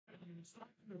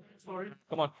Sorry.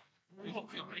 Come on.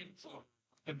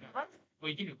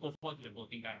 We give you go forward to the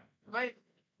voting guy. Right.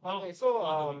 Okay,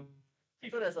 so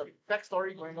there's a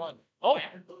backstory going on. Oh,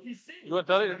 you want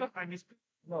to tell it?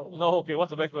 No. No, okay.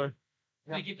 What's the backstory?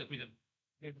 Yeah. We give the freedom.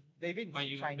 Davin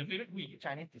is Chinese, we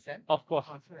Chinese descent. Of course.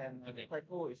 And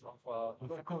Saiful is of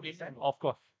local descent. Of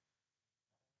course.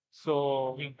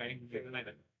 So,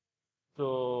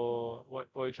 what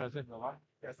are you trying to say?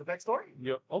 That's the backstory.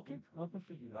 Yeah. Okay.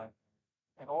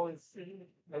 And all is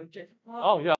legit.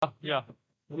 Oh yeah, yeah.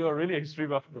 You're really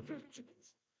extreme after.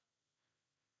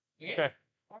 Okay.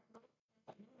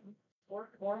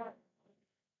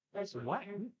 That's What?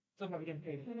 So we can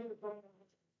pay.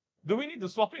 Do we need to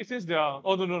swap it since they are?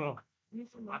 Oh no. Wait.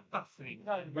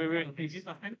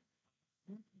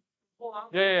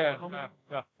 Yeah.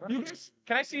 You guys,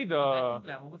 can I see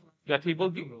the table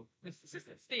view?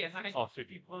 Oh,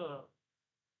 sweet.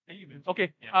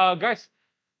 Okay. Guys,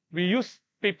 we use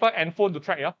paper and phone to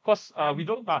track, yeah, because we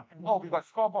don't. Oh, we got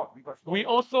scoreboard. We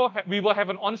also we will have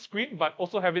an on screen, but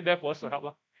also have it there for us to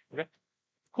help, okay.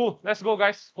 Cool. Let's go,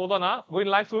 guys. Hold on, going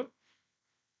live soon.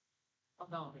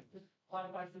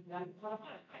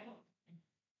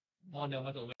 More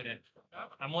nervous over there.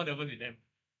 I'm more nervous with them.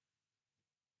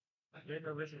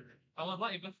 I was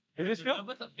not even. Is this feel?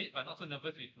 Nervous a bit, but not so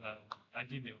nervous with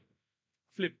Gmail.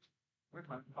 Flip.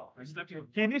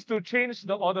 He needs to change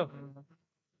the order.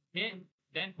 Okay,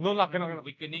 then no luck, cannot.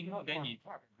 Weakening, then he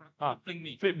fling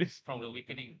me. Flip this from the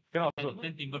weakening. Cannot.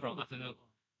 Then timber from Arsenal.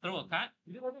 Throw a card.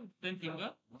 Then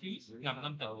timber. Fuse.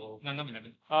 Ngam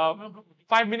 11.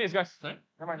 5 minutes, guys. Sorry.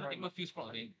 Timber fuse proc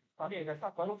again.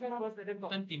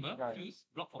 Then timber fuse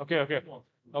block for.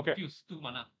 Okay. Fuse 2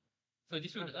 mana. So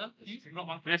this will the fuse block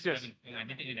 1. Yes. I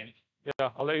didn't take the damage. Yeah,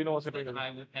 I'll let you know what's happening.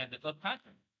 I would have the third card,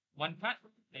 1 card,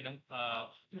 then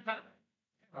 2 cards.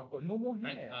 No more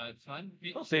hair. It's fine.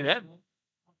 Don't say that.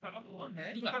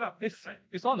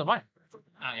 It's on the mic.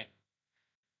 Yeah.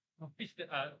 Pitch the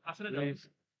Arsenal.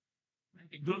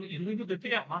 Do we need to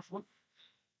take out mask one?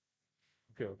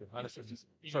 Okay. Understood.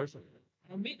 Sorry.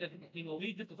 I made the thing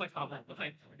only just to fight Starvo.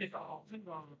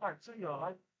 So you're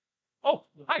like. Oh,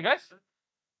 hi guys.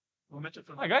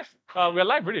 We're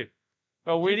live already.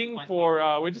 We're waiting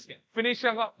for, we're just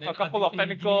finishing up a couple of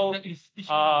technical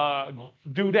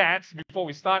doodads before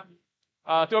we start.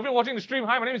 To everyone watching the stream,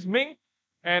 hi, my name is Ming,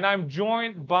 and I'm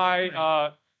joined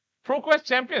by Proquest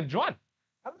champion, Juan,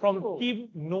 from Team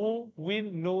No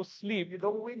Win, No Sleep. You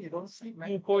don't win, you don't sleep, man.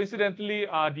 Who coincidentally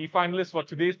are the finalists for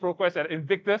today's Proquest at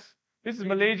Invictus. This is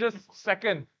Malaysia's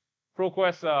second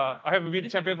Proquest. I have been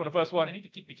champion for the first one.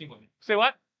 Say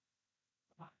what?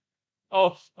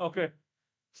 Oh, okay.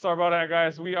 Sorry about that,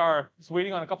 guys. We are just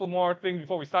waiting on a couple more things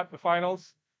before we start the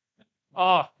finals.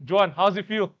 Juan, how's it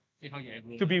feel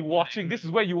to be watching? This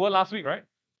is where you were last week, right?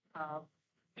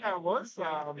 Yeah, it was.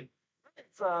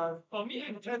 It's for me,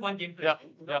 it's one game. Yeah.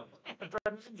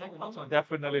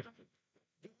 Definitely.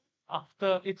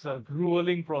 After it's a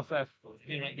grueling process.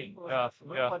 Yeah.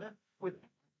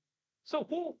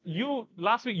 So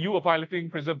last week you were piloting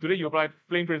Prism. Today you were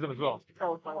playing Prism as well.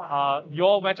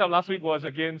 Your matchup last week was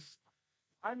against.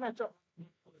 I match up.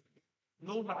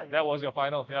 No, that was your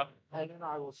final, yeah. And then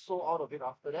I was so out of it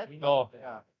after that. Oh.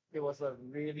 Yeah. It was a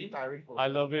really tiring process. I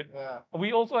love it. Yeah.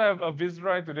 We also have a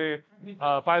Viz-Ride today,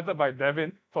 piloted by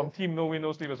Davin from Team No Win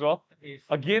No Sleep as well,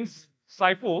 against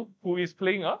Saiful, who is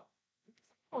playing up.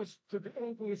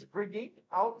 Today he's bringing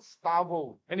out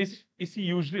Starvo. And is he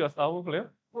usually a Starvo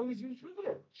player? Well, he's usually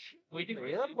a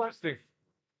player, but Interesting.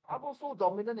 I'm also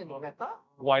dominant in the meta.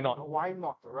 Why not? Why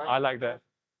not, right? I like that.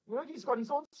 You know, he's got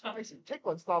his own spicy take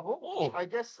on Starvo. Oh. I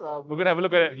guess we're gonna have a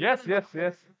look at it. Yes.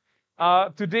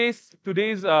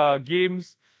 Today's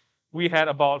games, we had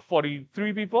about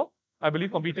 43 people, I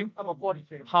believe, competing. About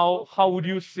 43. How would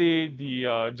you say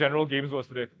the general games was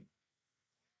today?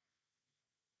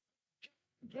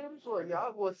 Games were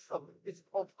it's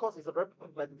of course it's a very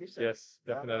competitive. Yes,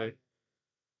 definitely.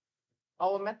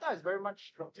 Our meta is very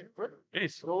much different.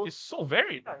 It's so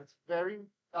varied. Yeah, it's very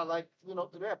like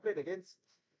today I played against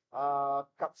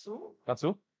Katsu.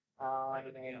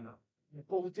 And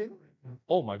Bolton.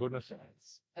 Oh my goodness.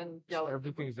 And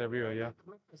everything is everywhere, yeah.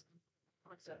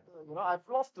 I've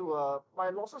lost to my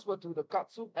losses were to the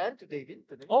Katsu and to Davin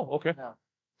today. Oh, okay. Yeah.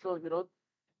 So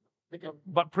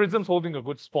but Prism's holding a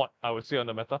good spot, I would say, on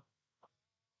the meta.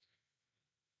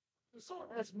 So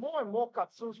as more and more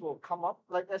Katsus will come up,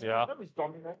 like as Prism is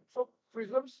dominant, so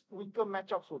Prism's weaker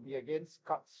matchups will be against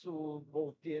Katsu,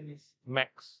 Bolton.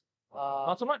 Max.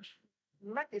 Not so much.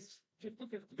 Max is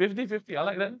 50-50. 50-50, I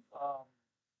like that.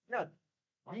 Yeah,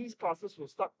 these classes will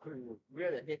start to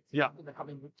rear their heads in the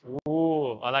coming weeks. Oh,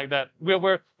 Cool. I like that.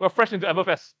 We're fresh into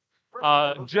Everfest.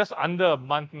 Just under a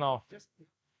month now.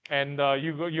 And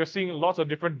you're seeing lots of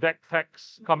different deck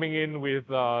techs coming in with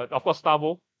of course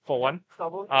Starvo for one.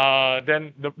 Starvo.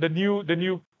 Then the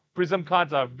new Prism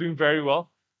cards are doing very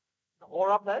well.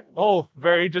 Aura plan. Oh,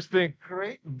 very interesting.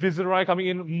 Great. Viserai coming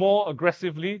in more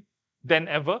aggressively than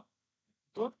ever.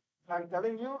 Dude, I'm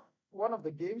telling you, one of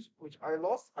the games which I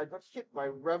lost, I got hit by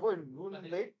Revel and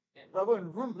Runeblade. Revel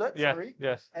and Runeblade, Yeah, sorry.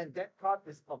 yes. And that card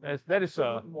is a That is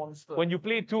absolute monster. when you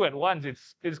play two at once,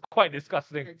 it's quite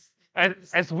disgusting.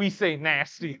 As we say,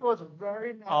 nasty. It was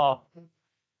very nasty. Oh,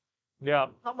 yeah.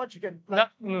 Not much you can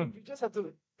You just have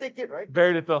to take it, right?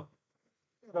 very little.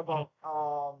 About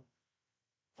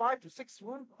 5 to 6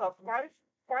 wound,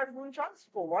 five wound chance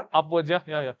for one. Upwards, yeah.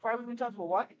 5 wound chance for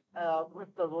one.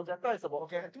 With the Rosetta, it's about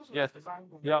two. So Yes. design.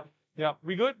 Yeah.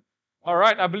 We good? All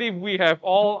right. I believe we have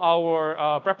all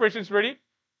our preparations ready.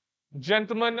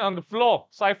 Gentlemen on the floor,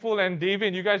 Saiful and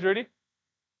Davin, you guys ready?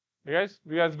 You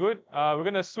guys good? We're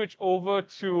gonna switch over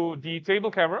to the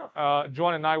table camera.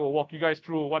 Juan and I will walk you guys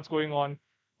through what's going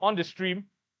on the stream.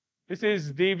 This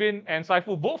is Davin and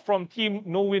Saiful, both from Team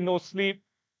No Win No Sleep,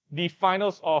 the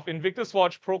finals of Invictus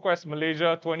Watch Proquest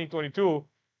Malaysia 2022.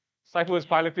 Saiful is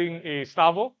piloting a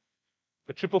Starvo,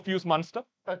 the triple fuse monster.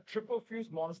 A triple fuse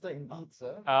monster indeed,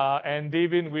 sir. And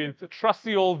Davin with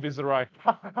trusty old Viserai.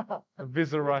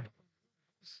 Viserai.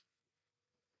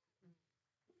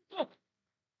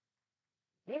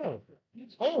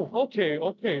 Oh, okay.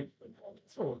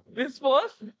 This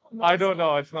first? I don't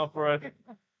know. It's not for us.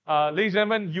 Ladies and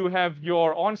gentlemen, you have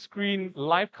your on-screen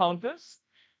live counters.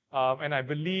 And I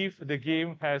believe the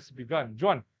game has begun.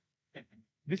 Juan,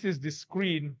 this is the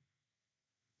screen.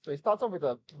 So it starts off with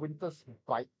a Winter's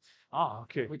Bite.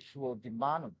 Okay. Which will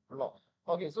demand a block.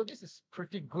 Okay, so this is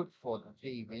pretty good for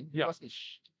Davin Yeah. because it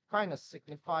kind of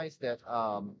signifies that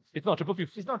It's not triple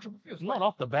fuse. it's not triple fuse. Not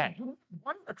off the bat. You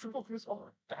want a triple fuse off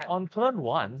the bat. On turn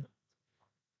one.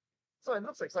 So it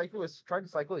looks like Saiful is trying to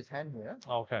cycle his hand here.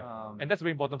 Okay. And that's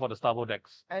very important for the Starvo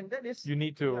decks. And that is You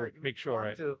need to you make sure, want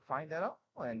right? to find that out.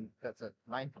 And that's a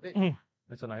 9th bit.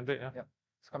 It's a 9-bit, yeah. Yep.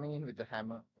 It's coming in with the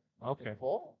hammer. Okay.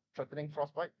 4, threatening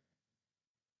Frostbite.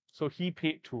 So he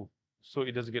paid 2. So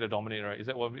it doesn't get a dominate, right? Is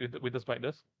that what with the spike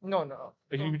does? No, no.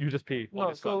 You just pay for No,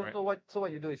 this card, right? so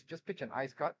what you do is just pitch an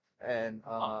ice card and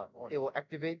it will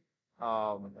activate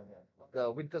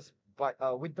the Winter's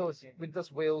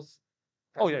Whales.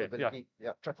 Oh, yeah.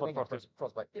 Threatening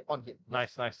Frostbite on hit.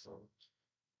 Nice.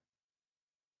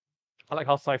 I like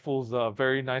how Saiful's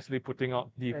very nicely putting out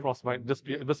the frostbite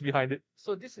just behind it.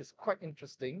 So this is quite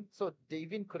interesting. So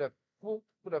Davin could have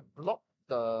blocked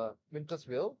the Winter's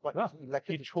Whale, but he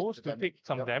elected He chose to take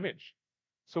some Yep. damage.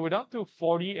 So we're down to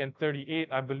 40 and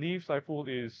 38. I believe Saiful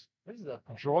is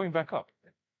drawing back up.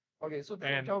 Okay, so that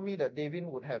will tell me that Davin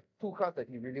would have 2 cards that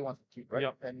he really wants to keep, right?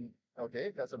 Yep. And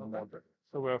okay, that's a moderate.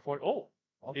 So we're 40. Oh,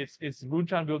 it's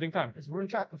Runchan building time. It's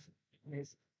Runchan.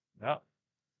 Yeah.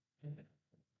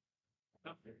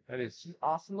 That is He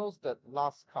arsenals that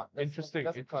last card. Interesting.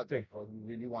 That's a card that he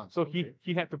really wants. So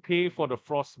he had to pay for the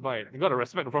frostbite. You gotta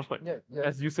respect the frostbite. Yeah.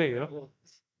 As you say, you know.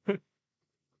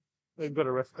 You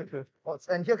gotta respect it.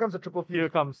 And here comes a triple fuse. Here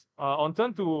comes on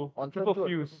turn 2, triple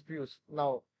fuse.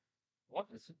 Now, what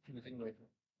is it fusing with?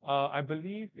 I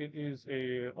believe it is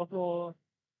a auto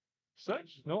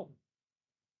search. No.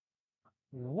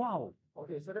 Wow.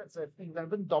 Okay, so that's a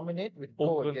 11 dominate with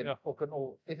Open, go again. yeah. Open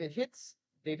O. If it hits,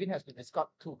 Davin has to discard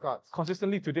 2 cards.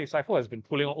 Consistently today, Saiful has been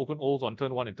pulling out open O's on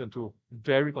turn 1 and turn 2.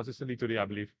 Very consistently today, I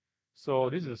believe. So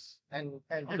this is And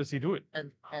how does he do it?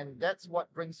 and that's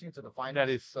what brings you to the final. That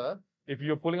is- sir. If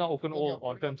you're pulling out open O you're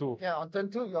on turn 2. Yeah, on turn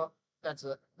 2, that's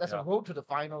a Yeah. road to the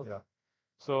final. Yeah.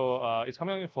 So it's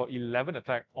coming in for 11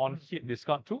 attack on hit,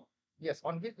 discard 2. Yes,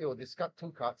 on hit, it will discard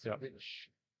 2 cards, Yeah. which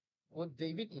would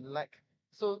Davin elect.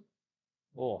 So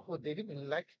Oh, would Davin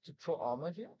elect to throw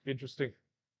armor here? interesting.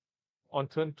 On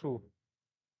turn 2,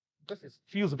 Because it's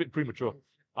feels a bit premature.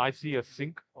 I see a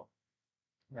sink.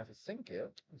 has a sink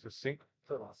here. It's a sink.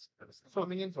 So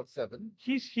coming in for 7.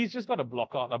 He's just got to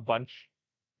block out a bunch.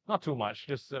 Not too much,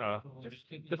 just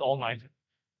all 9.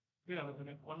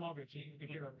 One more.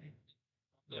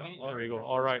 There we go.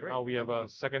 All right, now we have a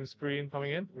second screen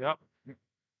coming in. Yep.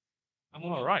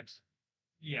 All right.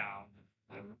 Yeah.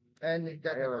 And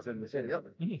that was in the city. Yep.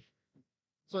 Mhm.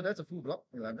 So that's a full block,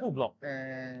 11. Full block.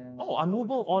 And Oh,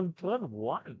 unmovable on turn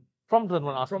 1. From turn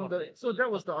 1. so that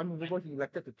was the unmovable he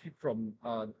elected to keep from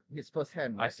his first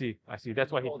hand. I see.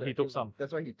 That's why he took some.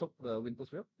 That's why he took the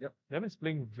Winter's Whale. Yep. Davin's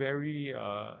playing very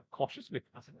cautiously.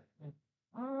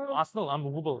 Arsenal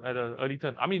unmovable at an early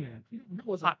turn. I mean,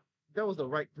 that was the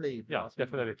right play. if you Yeah, ask me.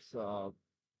 definitely. It's,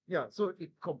 Yeah, so it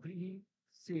completely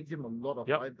saves him a lot of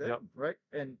Yep, life there, yep. right?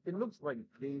 And it looks like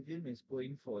Davin is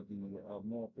going for the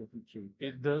more OPK.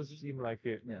 It does seem like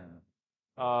it.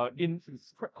 Yeah. In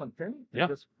He's quite content to Yeah.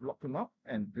 just block him up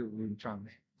and build Rune Chance.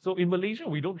 So in Malaysia,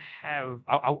 we don't have.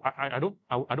 I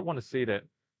don't want to say that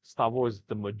Starvo is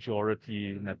the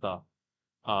majority meta.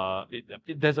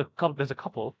 There's a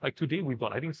couple. Like today we've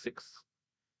got I think 6.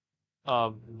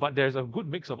 But there's a good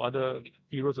mix of other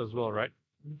heroes as well, right?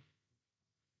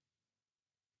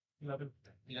 11.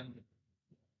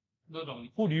 No.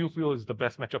 Who do you feel is the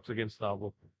best matchups against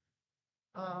Starvo?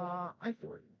 I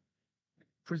thought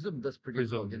Prism does pretty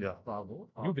Prism, well against yeah. Starvo.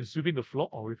 You've been sweeping the floor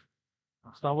with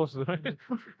Starvo's, right?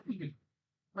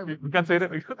 Like, We can't say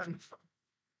that because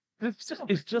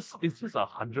it's just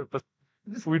 100%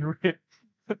 win rate.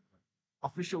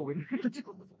 official win.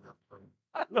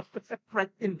 I love that.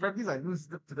 In practice, I lose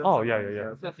to them. Oh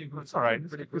yeah. That's good. It's all right.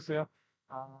 Pretty It's, yeah.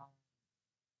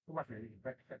 Too much already.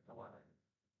 Back one.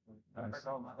 Nice.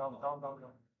 Down.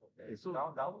 Okay, so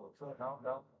Down. So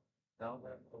down.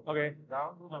 Okay.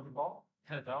 Down. Ball.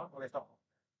 Down. Okay, stop.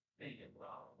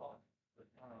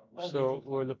 So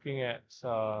we're looking at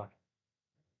a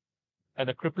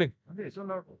crippling. okay, so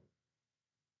now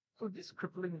so this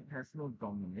crippling has no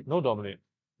dominate. No dominate.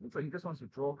 Looks like he just wants to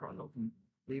draw a card out from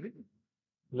David.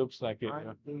 Looks like it. I,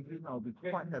 Yeah. David, I'll be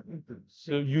quite happy to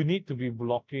So you need to be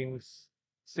blocking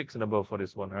 6 and above for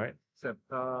this one, right? accept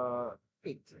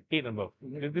 8. 8 and above.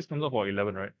 This comes up for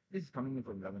 11, right? This is coming in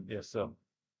for 11. Yes, sir.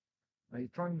 Now he's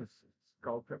trying the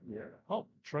skull crab here. Oh,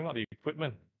 throwing out the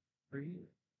equipment 3,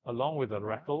 along with a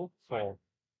rattle for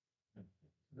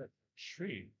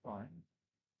 3. 5.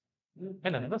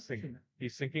 And another thing,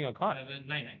 he's sinking a card.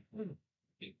 9.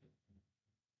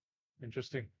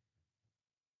 Interesting.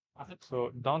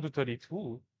 So down to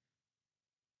 32.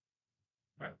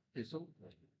 Right. Okay, so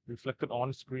Reflected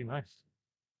on screen. Nice.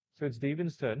 So it's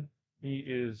Davin's turn. He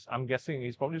is, I'm guessing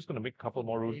he's probably just going to make a couple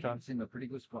more road chance. David's in a pretty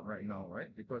good spot right now, right?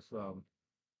 Because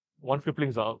One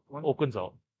crippling's out, One- opens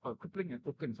out. crippling and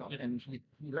opens up, and he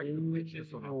likes to pitch this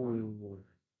sort of.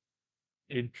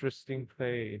 Interesting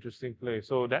play, interesting play.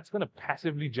 So that's going to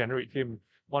passively generate him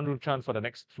 1 root chance for the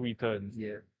next 3 turns.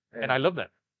 Yeah. And I love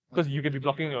that because you can be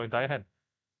blocking your entire hand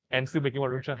and still making 1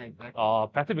 root chance.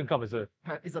 Passive income is a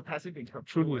It's a passive income.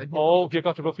 truly. And Oh, okay,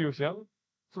 got triple fuse, yeah.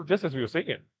 So just as we were saying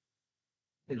it,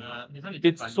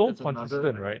 it's so It's consistent,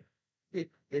 another- right?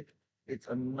 It's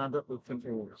another open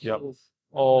hole. Yep. So,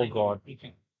 Oh god,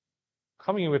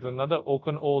 coming in with another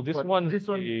Oaken Old. This But one, this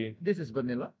one- this is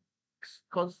vanilla,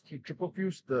 because he triple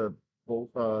fused the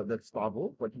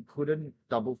Starvo, but he couldn't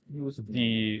double fuse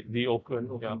the Oaken,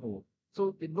 open yeah. hole.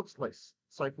 So it looks like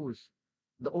Saiful is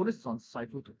the onus is on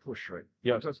Saiful to push, right?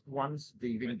 Yeah. Because once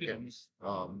Davin gets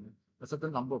a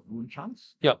certain number of rune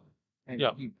chance, Yep. and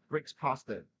Yep. he breaks past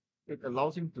that, it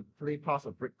allows him to play past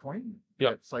a breakpoint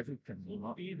Yep. that Saiful can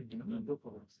not.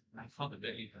 I found the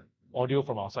deadly. Audio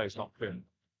from outside is not clear.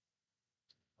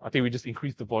 I think we just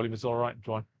increase the volume. It's all right,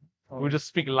 John. We'll just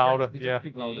speak louder. we just Yeah.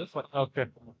 speak louder, but Okay.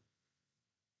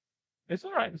 It's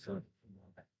all right.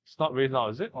 It's not very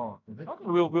loud, is it? oh, is it? Okay,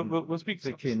 we'll speak It's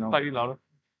okay now. slightly louder.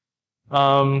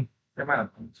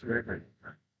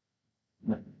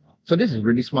 So this is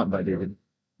really smart by David.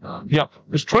 Yeah.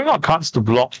 Just throwing out cards to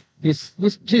block.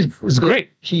 It's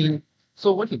great.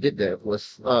 So what he did there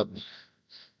was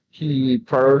he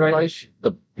prioritized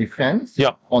the defense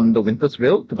Yeah. on the Winter's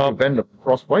Veil to prevent the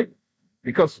frostbite,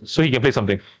 because So he can play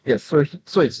something. yes, so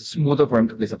it's smoother for him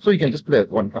to place up. So you can just play at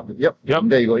one card. Yep. Yep.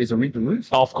 There you go. It's a read to lose.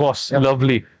 Of course. Yeah.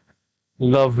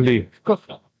 Lovely.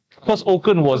 Because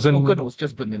Oaken wasn't. Oaken was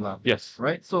just vanilla, Yes.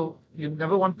 right? So you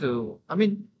never want to. I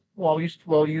mean, while you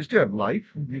still have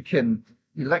life, you can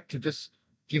elect to just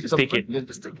give Just take it.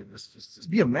 Just take it. Just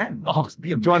be a man. Oh, Just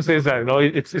be a John says that. No,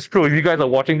 it's true. If you guys are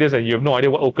watching this and you have no idea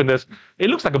what Oaken is,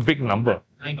 it looks like a big number.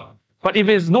 Hang on. But if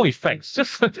there's no effects,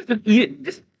 just eat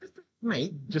it.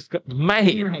 mate.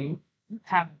 Mate.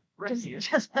 Have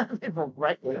Just have it for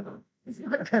right there. It's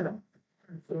not gonna.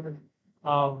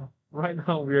 Right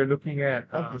now we are looking at.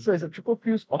 Okay, so it's a triple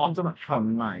fuse Autumn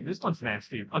from 9. This one's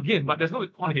nasty. Again, but there's no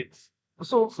on hits.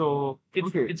 So So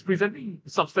it's presenting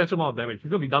substantial amount of damage. It's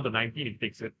gonna be down to 19 if it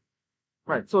takes it.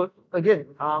 right. So again,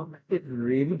 it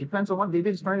really depends on what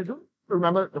David is trying to do.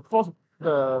 Remember,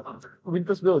 the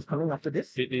Winter's Veil is coming after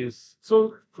this. It is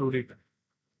So including.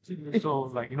 So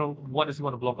like what does he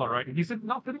want to block out, right? He's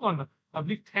now sitting on I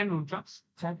believe 10 rune traps.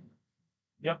 10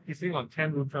 Yep, he's sitting on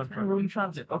 10 rune traps. right? rune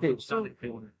transit. Okay, so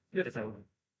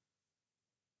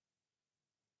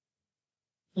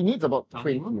he needs about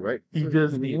 20, right? He So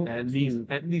does need needs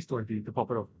at least 20 to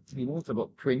pop it off. He needs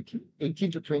about 20,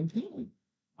 18 to 20.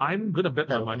 I'm gonna bet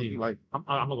my that money. would like I'm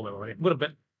not gonna bet my money. I'm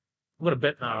gonna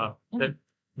bet that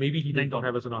maybe he does not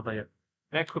have a sonata yet.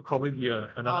 That could probably be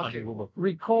another Okay. unbelievable.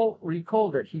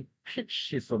 recall that he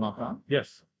pitched his sonata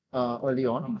Yes. early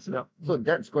on. Yeah. So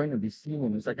that's going to be seen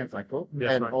in the second cycle.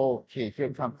 Yes, and right. okay, here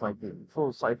comes cycle. So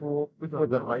Saiful with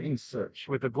the lightning surge.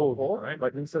 With the gold, Four, right?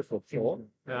 lightning surge for 4.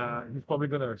 He's probably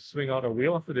gonna swing out a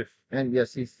wheel after this. And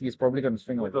yes, he's probably gonna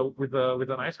swing With over. with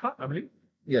an ice card, I believe.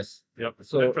 Yes. Yep.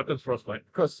 So- that threatens frostbite.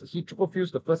 Because he triple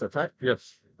fused the first attack.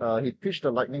 Yes. He pitched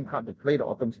the lightning card to play the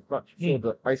autumn clutch. So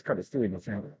the ice card is still in his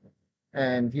hand.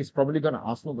 And he's probably gonna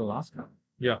Arsenal the last card.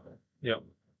 Yeah. Yeah.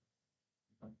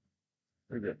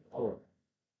 Very good. Oh.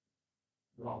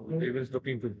 Davin's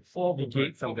looking to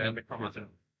negate some damage from it.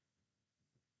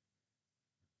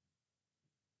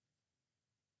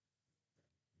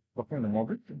 Blocking the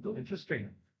Morbid. Interesting.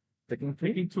 Taking 3.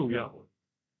 Taking 2, yeah.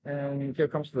 And here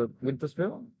comes the Winter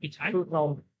Spell. Each So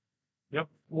now, Yep.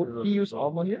 would he use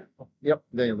armor here? Yep,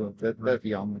 there you go. That's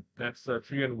the armor. That's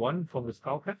 3 and 1 from the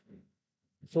Skullcat.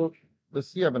 So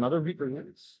does he have another read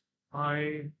release?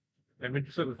 I am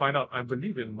interested to find out. I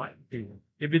believe it might be.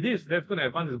 If it is, that's going to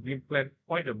advance his game plan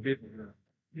quite a bit.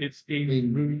 It's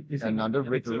Another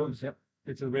red it's a, release, yep.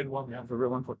 it's a red one, yeah. The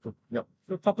red one for 2. Yep.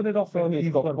 So topping it off, So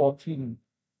he's got got 14.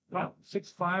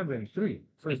 6, 5, and 3.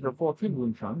 So it's the 14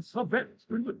 wound chance. Not bad. It's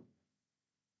pretty good.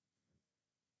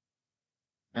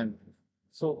 And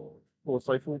so for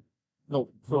Saiful, no,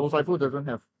 so Saiful doesn't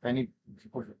have any,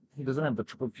 he doesn't have the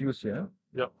triple fuse here.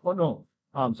 Yep. Oh no,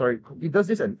 I'm sorry. He does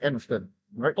this at end of turn,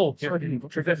 right? Oh, so yeah. he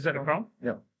Is that a crown?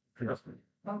 Yeah. Yeah.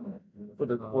 So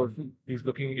the He's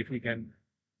looking if he can.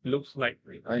 Looks like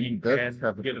And he he does can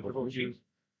have a get a triple triple fuse.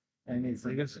 and he's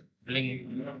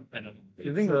Bling.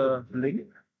 using the blink.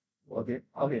 Okay,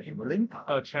 blink,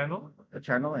 A channel a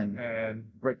channel and and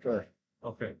breaker.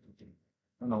 okay.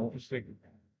 No, Interesting.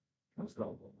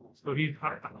 So he's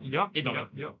yeah.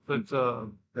 So it's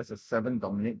that's a 7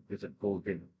 dominate. It's a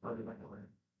golden.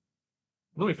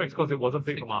 no effects because it wasn't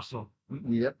big from Arsenal.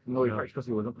 Yep, no Yeah. effect because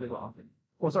he wasn't playing for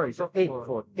Oh, sorry, so 8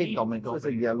 for 8 dominate. So it's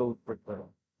a yellow breaker.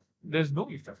 There's no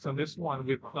effects on this one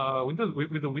with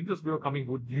with the Winter's Wheel coming.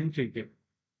 Would you take it?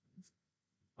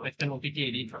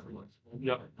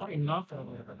 Yeah, not enough.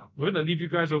 We're gonna leave you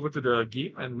guys over to the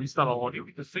game and restart our audio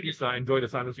because things enjoy the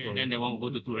silence. And then they won't go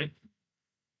to 2, right?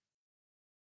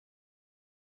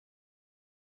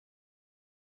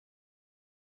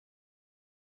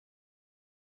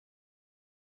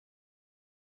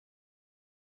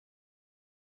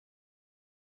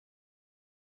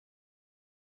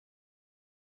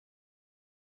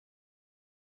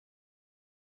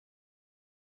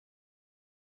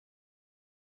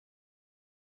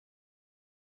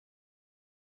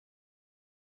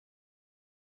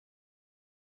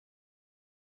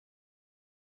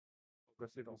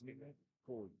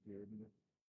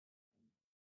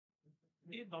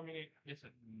 It dominate. Yes, sir.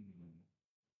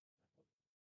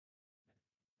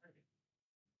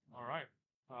 All right,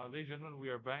 ladies and gentlemen, we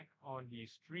are back on the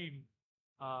stream.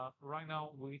 Right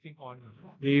now, waiting on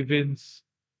Davin's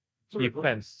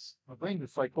defense. We're going to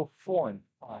cycle 4 and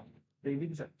 5.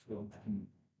 David's at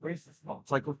 12.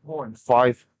 Cycle 4 and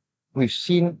 5. We've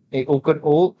seen a Oaken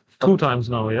Old, 2 times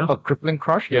now, yeah. a Crippling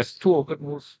Crush. Yes. 2 Oaken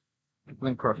Olds,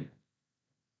 Crippling Crush.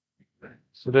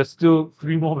 So there's still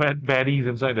 3 more baddies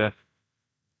inside there.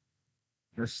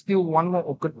 There's still 1 more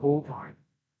Oaken Old,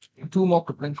 2 more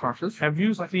Crippling Crushes. Have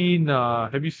you seen?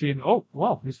 Oh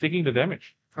wow, he's taking the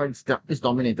damage. It's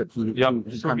dominated. Yeah.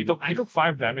 So he took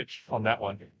 5 damage on that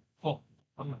one. Oh.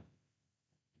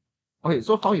 Okay,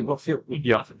 so how he blocks here?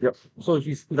 Yeah. Yep. So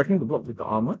he's electing to block with the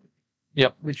armor.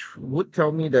 Yep. Which would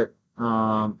tell me that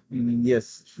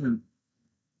yes,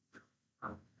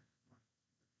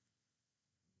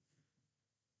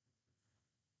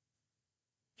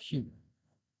 he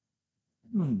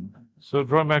So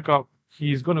draw back up.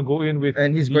 He's gonna go in with.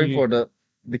 and he's going for the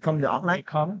become the outline.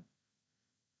 Come.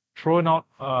 Throwing out.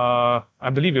 I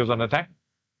believe it was an attack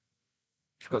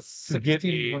He's got to get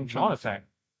 16 a one non chance. attack.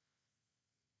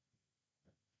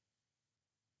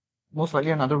 Most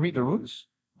likely another read the runes.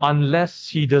 Unless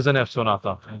he doesn't have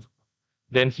Sonata,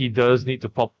 then he does need to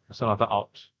pop Sonata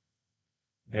out.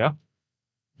 Yeah.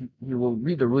 You will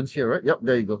read the runes here, right? Yep,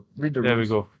 there you go. Read the There we runes.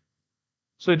 go.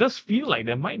 So it does feel like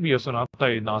there might be a Sonata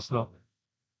in Arsenal.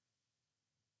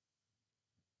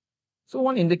 So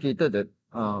one indicator that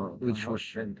which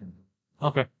was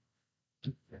Okay.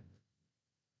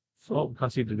 so Oh,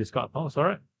 can't see the discard. Oh, it's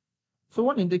alright. so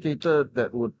one indicator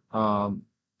that would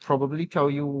probably tell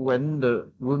you when the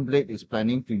Rune Blade is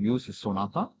planning to use his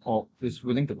Sonata or is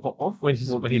willing to pop off When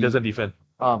would he be, doesn't defend.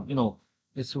 you know,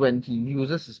 is when he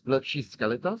uses his blood sheath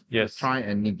skeleton Yes. to try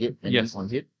and negate any Yes. on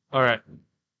hit. Alright.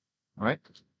 Right?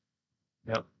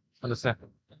 Yep. Understand.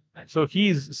 So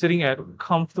he's sitting at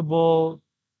comfortable,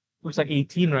 looks like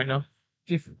 18 right now.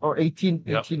 18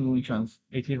 Yep. rune chance.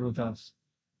 18 rutans.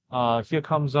 Here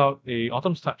comes out a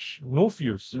Autumn's Touch. No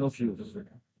fuse. No fuse.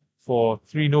 For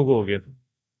 3 no-go again.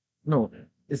 No,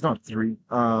 it's not 3.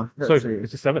 Let's Sorry, say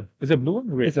it's a 7. Is it blue or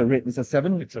red? it's a red. It's a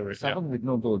 7. It's a red, 7 with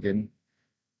no go again.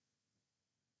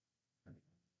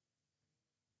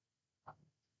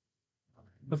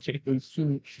 Okay.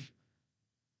 18.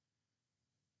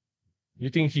 You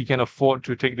think he can afford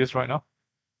to take this right now?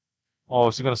 Or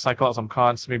is he going to cycle out some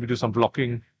cards, maybe do some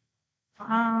blocking?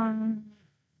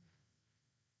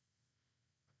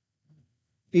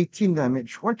 18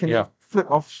 damage. What can Yeah. you flip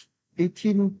off?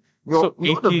 18. So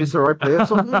You're the 18 Viceroy player.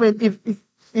 So I mean, if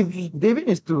Davin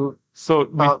is to So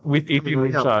with 18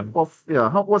 Runchan,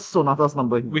 what's Sonata's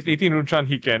number? with 18 Runchan,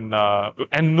 he can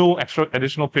and no extra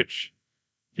additional pitch.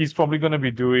 He's probably going to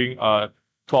be doing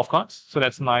 12 cards, so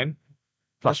that's 9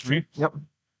 plus 3. Yep.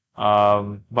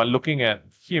 But looking at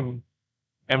him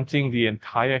emptying the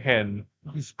entire hand,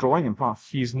 He's drawing and pass.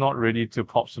 he's not ready to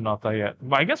pop Sonata yet.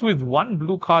 But I guess with 1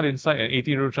 blue card inside and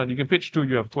 18 Runchan, you can pitch 2,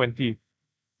 you have 20.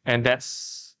 And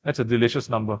that's a delicious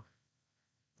number.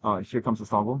 Here comes the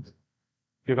Starvo.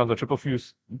 Here comes the triple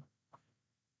fuse.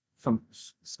 Some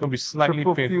It's going to be slightly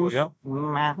triple painful, fuse yeah?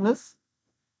 madness.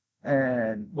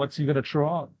 And What's he going to throw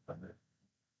out?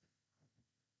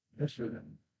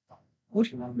 would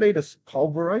he play the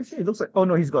pulverize? It looks like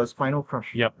he's got his final crush.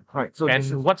 Yep. Right. So this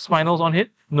is And what's finals on hit?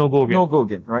 No go again. no go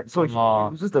again, right? So he Ah.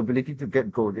 uses the ability to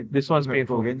get go again. This one's Get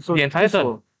painful. go again. So The entire this turn?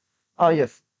 will-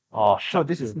 yes. Oh, So shut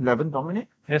this is 11 dominate.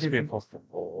 That's If- painful.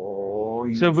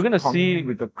 Oh, So we're gonna he's coming see- in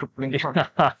with the crippling crush.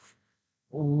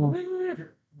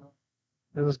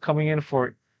 This is coming in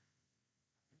for.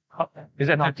 Is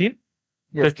that No. 13?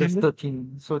 Yes, 13? that's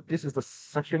 13. So this is the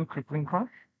second crippling crush.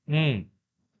 Mm.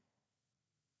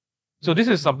 So this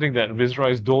is something that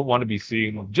Viceroys don't want to be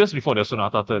seeing just before their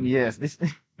Sonata turn, Yes, this.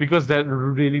 because that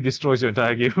really destroys your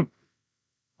entire game.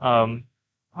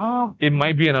 It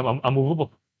might be an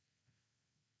unmovable.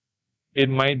 It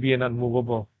might be an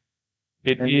unmovable.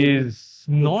 It And is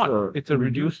not. It's a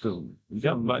reduced. to.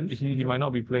 Yeah, but he might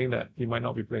not be playing that. He might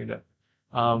not be playing that.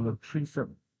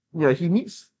 Yeah, he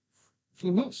needs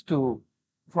to,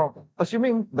 from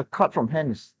assuming the card from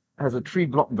hand has a 3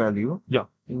 block value. Yeah.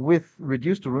 With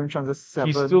reduced to rune chances 7.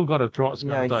 He's still got to draw yeah,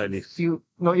 Skeletor at he's least. still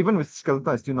no. Even with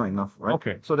Skeletor, it's still not enough, right?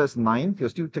 Okay. So that's 9. He'll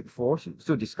still take 4.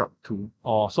 Still discard 2.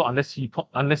 Oh, so unless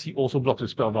he also blocks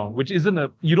his spellbound, which isn't a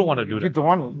you don't want to do You that. don't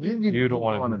want. You don't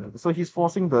wanna wanna do do that. So he's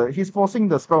forcing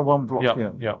the spellbound block Yeah,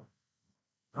 here. yeah.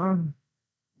 Um,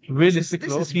 Realistically,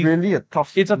 this is really a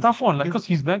tough. it's a tough one, like because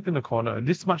he's back in the corner.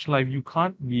 This much life, you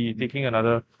can't be taking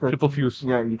another triple fuse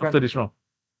Yeah, you after can't. this round.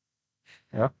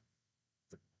 Yeah.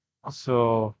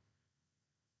 So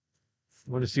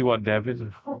we're going to see what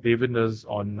Davin does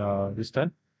on this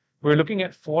turn. We're looking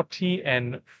at 40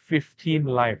 and 15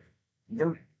 life.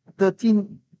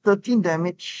 13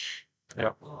 damage.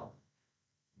 Yeah.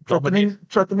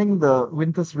 Threatening the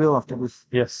Winter's Will after this.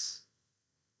 Yes.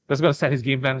 That's going to set his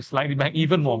game plan slightly back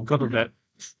even more because of that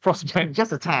frostbite.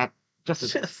 Just a tad.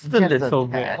 Just Just a little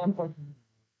bit. tad.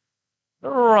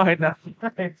 Right now.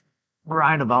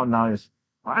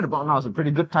 Right about now is a pretty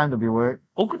good time to be worried.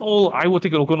 Oaken All, I would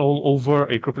take an Oaken All over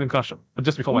a Crippling Crush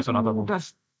just before my Sonata move.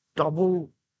 That's double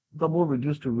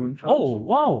reduced to rune charge. Oh,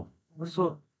 wow.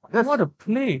 So that's What a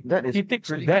play. that is He takes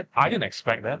pretty- that. I didn't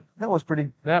expect that. that was pretty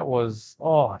That was,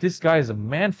 this guy is a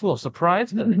man full of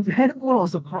surprise. full of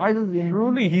surprises.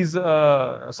 Truly, he's,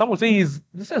 some would say he's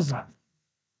just as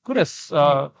good as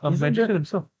a Isn't magician that-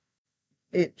 himself.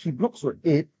 8. He blocks for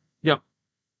 8. Yep.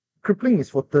 Crippling is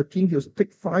for 13. He'll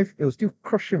take 5. It'll still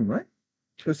crush him, right?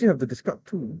 He'll still have to discard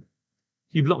 2.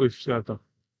 He blocked with Skeletor.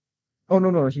 Oh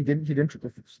no, he didn't triple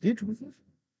fuse. Did he triple fuse?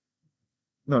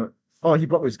 No. Oh, he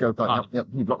blocked with Skeletor. Ah. Yep,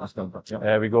 he blocked with Skeletor. Yep.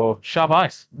 There we go. Sharp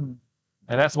eyes. Mm.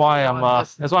 And that's why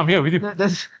that's why I'm here with you.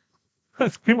 That's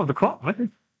It's cream of the crop,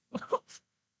 man.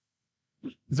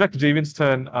 It's back to Javin's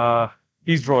turn.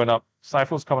 He's drawing up.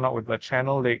 Saiful's coming out with a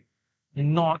channel lake.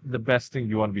 Not the best thing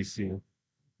you want to be seeing.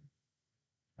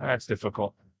 That's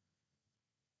difficult.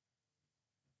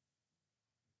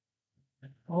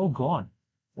 Oh, gone.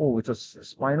 Oh, it's a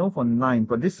spinal for 9,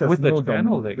 but this has With the no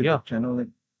channel dominant, link, with yeah. the channel link.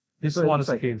 This So it one looks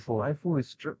is like painful. Saiful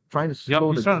is trying to Yep,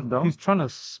 slow he's the game down. trying to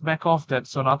smack off that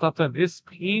Sonata turn. It's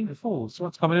painful. So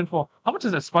what's coming in for? How much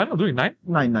is that spinal doing? 9?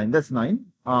 9. That's 9.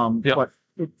 Yeah. But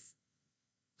it's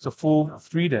It's a full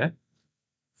 3 there.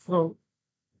 so.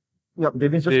 Yep,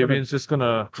 Davin's just gonna Davin's just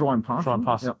gonna draw and pass. draw and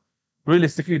pass. Yep.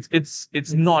 realistically,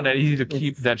 it's not that easy to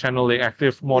keep that channel leg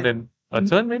active more than a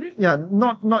turn, maybe? Yeah,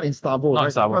 not in Starvo, Not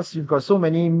right? Starvo. Because you've got so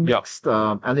many mixed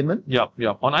elements. Yep.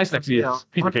 On ice Lexi, it's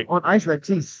piece of cake. On ice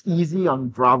Lexi, it's easy. On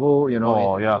Bravo,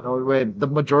 where the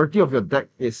majority of your deck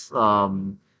is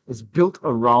built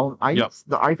around ice,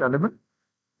 the ice element.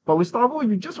 But with Starvo,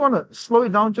 you just want to slow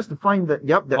it down just to find that,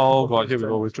 Oh god, here we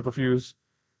go with triple fuse.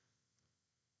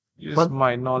 This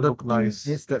might not look nice.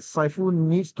 Is that Saiful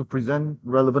needs to present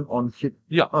relevant on hit.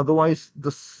 Yeah. Otherwise,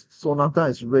 the Sonata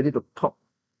is ready to pop.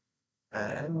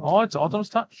 And it's Autumn's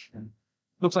Touch.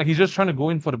 Looks like he's just trying to go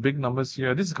in for the big numbers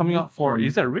here. This is coming out for,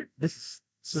 is that red? This is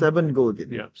 7 gold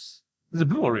again. Yep. Is it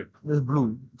blue or red? This is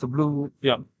blue. It's a blue.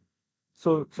 Yeah.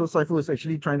 So Saiful is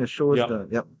actually trying to show us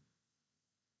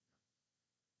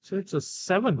So it's a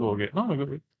 7 go again. Oh my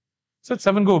god. So it's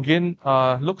 7 go again.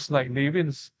 Looks like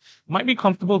Davin's might be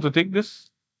comfortable to take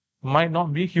this. Might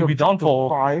not be. He'll be down for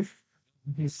 5.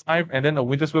 He's 5, and then a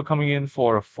Winter's Will coming in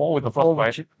for a 4 with a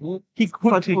frostbite. He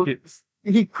could take it.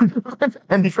 He could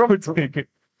and he could take it.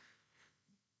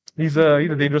 He's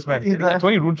a dangerous man.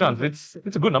 20 rune chance.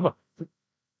 It's a good number.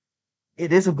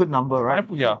 It is a good number, right?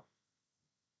 Yeah.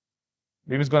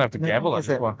 Davin's gonna have to gamble on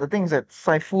this one. The thing is that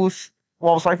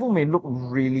Saiful may look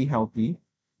really healthy.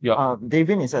 Yeah.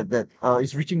 Davin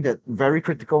is reaching that very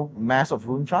critical mass of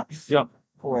rune charts. Yeah.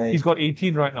 He's got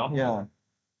 18 right now. Yeah.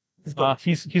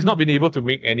 He's not been able to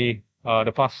make any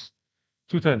the past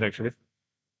 2 turns actually.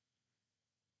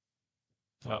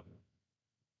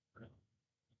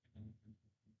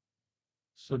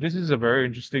 So this is a very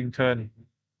interesting turn.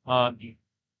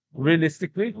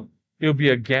 Realistically, it'll be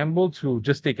a gamble to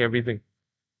just take everything.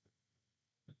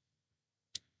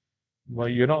 Well,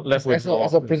 you're not left with.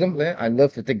 As a Prism player, I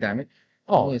love to take damage.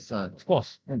 Oh, it's of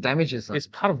course. Damage is it's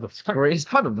part of the fun. It's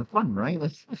part of the fun, right?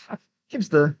 Keeps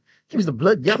the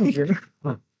blood young. You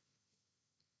know?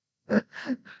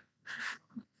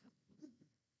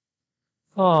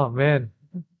 Oh man,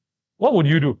 what would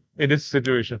you do in this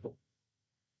situation?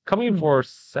 Coming in for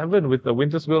 7 with the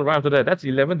Winter's Will right after that, that's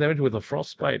 11 damage with a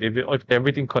Frostbite if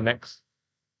everything connects.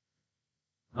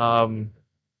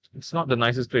 It's not the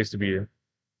nicest place to be in.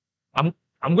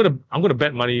 I'm gonna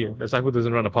bet money that Saiful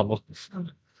doesn't run a pummel.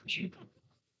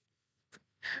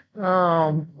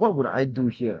 What would I do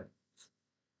here?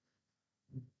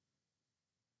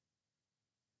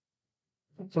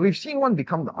 So we've seen one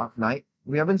become the Arc Knight.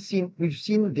 We've seen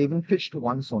Davin pitch to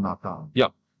 1 Sonata. Yeah,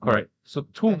 correct. So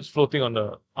 2 is floating on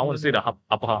the, I want to say the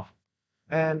upper half.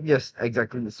 And yes,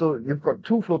 exactly. So you've got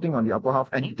 2 floating on the upper half,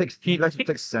 and he likes to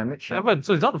take damage. 7,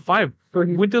 so he's down to 5. So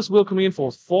Winter's Will coming in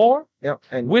for 4. Yeah,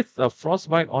 and with a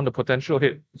Frostbite on the potential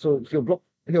hit. So he'll block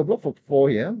for 4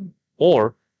 here.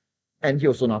 And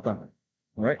he'll Sonata.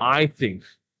 Right? I think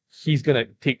he's gonna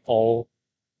take all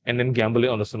and then gamble it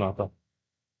on the Sonata.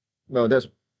 No, that's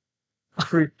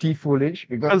pretty foolish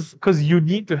because you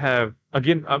need to have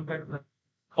again.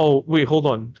 Oh wait, hold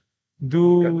on.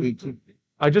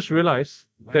 I just realized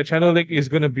that Channel Lake is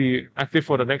gonna be active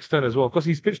for the next turn as well because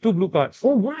he's pitched 2 blue cards.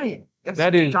 Oh right,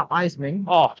 that is sharp eyes, Ming.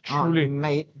 Oh truly,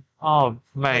 mate. Oh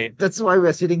mate. That's why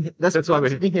we're sitting. That's why we're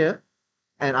sitting here,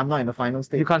 and I'm not in the final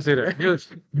stage. You can't say that. You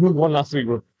won last week,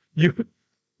 bro. You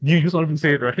just want to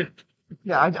say it, right?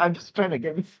 Yeah, I'm just trying to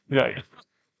get it. Yeah.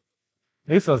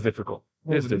 This was difficult.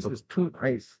 This is too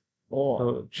nice.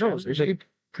 No, it's actually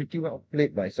pretty well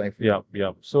played by Saiful.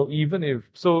 Yeah. So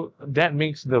that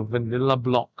makes the vanilla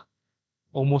block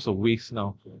almost a waste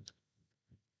now.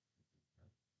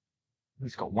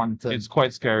 He's got 1 turn. It's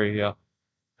quite scary, yeah.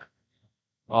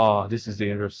 Oh, this is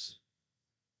dangerous.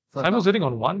 Saiful's sitting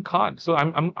on 1 card, so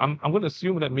I'm going to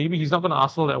assume that maybe he's not going to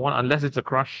Arsenal that one unless it's a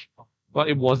crush. But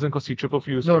it wasn't because he triple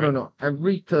fused. No.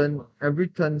 Every turn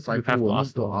Saiful will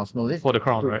need to Arsenal it for the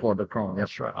crown, right? For the crown,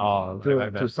 that's right. Oh,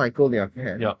 to cycle their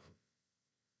head. Yeah.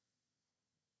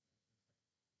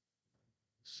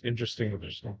 It's interesting.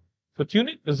 So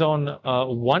Tunic is on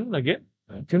 1 again.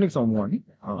 Tunic's on 1.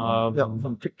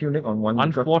 Tunic on 1.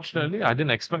 Unfortunately, I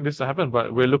didn't expect this to happen,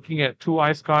 but we're looking at 2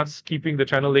 ice cards, keeping the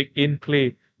Channel Lake in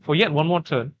play for yet 1 more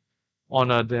turn on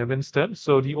Davin's turn.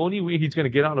 So the only way he's going to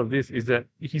get out of this is that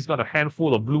he's got a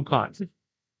handful of blue cards.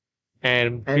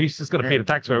 And he's just going to pay the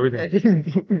tax for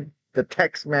everything. The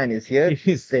tax man is here.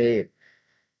 He's safe.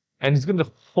 And he's going to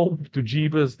hope to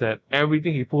Jeebus that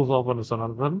everything he pulls off on the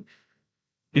Sonata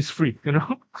is free,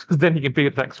 because then he can pay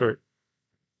the tax for it.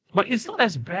 But it's not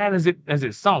as bad as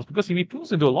it sounds, because if he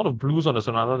pulls into a lot of blues on the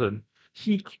Sonata, then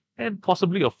he can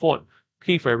possibly afford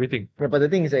pay for everything. But the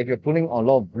thing is that if you're pulling a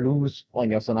lot of blues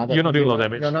on your Sonata, you're not doing a lot of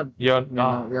damage. You're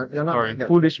not. Sorry,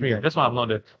 foolish me. That's why I'm not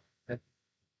there.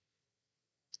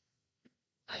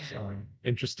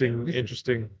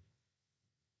 Interesting.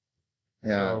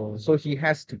 Yeah. So he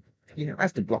has to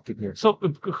block it here. So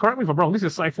correct me if I'm wrong. This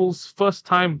is Saiful's first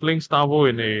time playing Starvo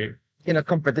In a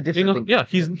competitive setting. yeah,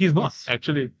 he's not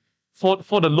actually for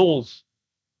the lols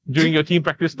during your team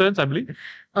practice turns, I believe.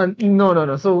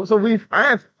 No. So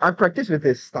I've practiced with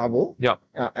his Starvo. Yeah.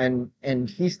 And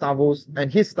his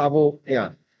Starvo, yeah,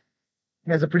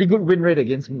 he has a pretty good win rate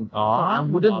against me. I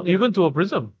wouldn't even to a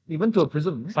prism. Even to a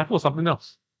prism. Saiful is something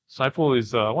else. Saiful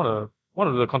is one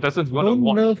of the contestants we want to Don't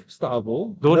watch. nerf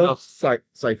Starvo. Don't nerf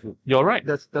Saiful. You're right.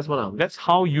 That's what I'm. That's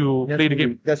how you play the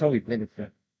game. That's how we play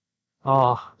it.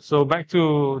 So back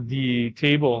to the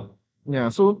table. Yeah,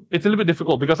 so it's a little bit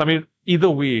difficult because I mean either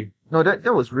way. No, that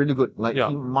was really good. Like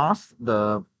he masked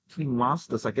the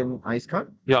second ice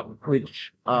card. Yeah.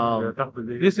 Which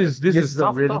this is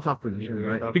a really tough position,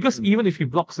 right? Because even if he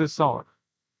blocks this out,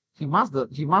 he masked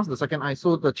the second ice,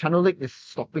 so the channel leg is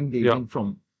stopping Davin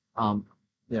from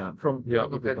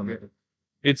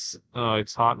It's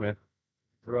hard, man.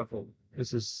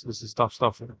 This is tough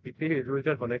stuff.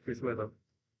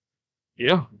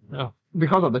 Yeah.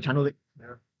 Because of the channel leg.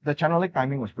 Yeah. The channel leg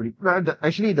timing was pretty.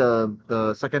 Actually,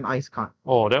 the second ice card.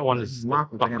 Oh, that one is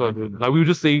fucker, dude. Like we were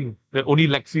just saying that only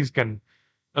Lexis can.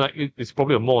 Like it's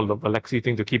probably a more of a Lexi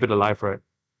thing to keep it alive, right?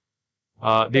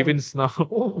 Davin's now.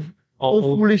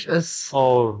 Foolish as.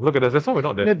 Oh, look at this. That's why we're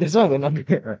not there. That's why we're not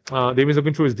there. Right? Davin's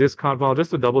looking through his discard file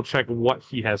just to double check what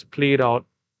he has played out,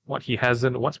 what he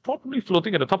hasn't, what's probably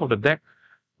floating at the top of the deck.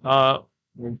 Do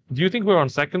you think we're on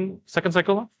second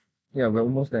cycle now? Yeah, we're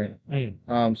almost there.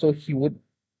 So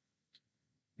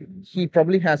he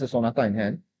probably has a Sonata in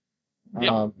hand.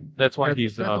 Yeah, that's why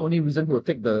he's the only reason he will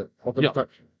take the bottom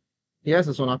touch. He has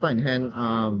a Sonata in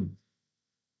hand.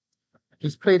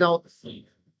 He's played out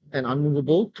an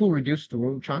unmovable, 2 reduced to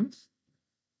room chance.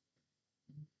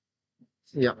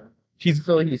 Yeah. He's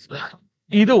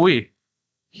either way,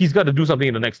 he's got to do something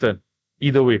in the next turn.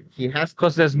 Either way. He has,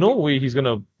 because there's no way he's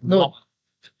gonna block.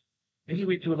 Maybe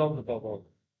wait too long to pop off.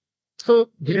 So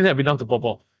he didn't have enough to pop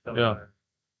off. Yeah.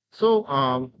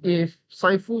 So if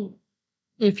Saiful,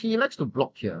 if he elects to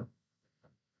block here,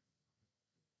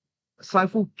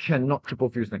 Saiful cannot triple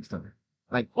fuse next turn.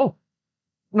 Like, no.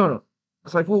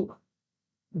 Saiful,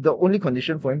 the only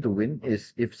condition for him to win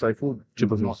is if Saiful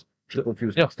triple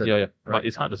fuse next turn. Yeah. Right? But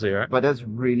it's hard to say, right? But that's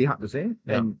really hard to say.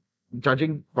 Yeah. And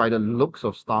judging by the looks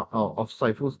of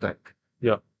Saiful's deck,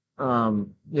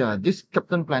 this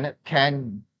Captain Planet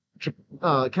can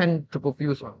triple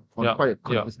fuse on quite a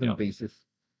consistent basis.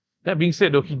 That being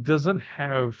said, though, he doesn't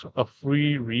have a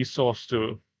free resource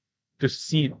to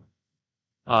seed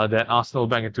that Arsenal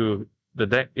bank into the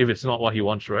deck if it's not what he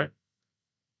wants, right?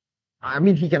 I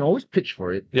mean, he can always pitch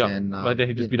for it. Yeah, and, but then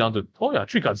he'd just be down to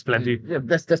 3 cards, plenty. Yeah,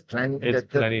 that's plenty.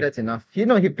 Plenty. That's enough. He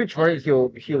pitch for it.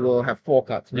 He will have 4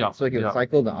 cards. Right? Yeah. So he'll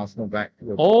cycle the Arsenal back.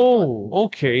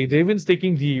 Okay. Davin's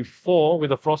taking the 4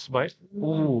 with a frostbite.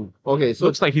 Ooh. Okay. So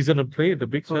looks like he's gonna play the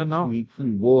big turn now. He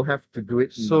will have to do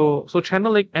it. So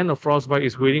Channel Lake and a frostbite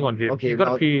is waiting on him. Okay. You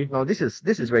gotta pay. Now this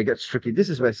is where it gets tricky. This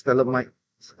is where Stellar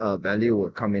value will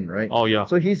come in, right? Oh yeah.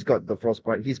 So he's got the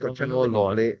frostbite. He's got Channel Lake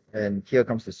on play, and here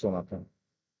comes the Sonata.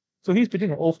 So he's pitching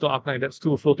an Oath to Arknight. That's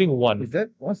 2, floating 1. Is that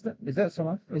what's that? Is that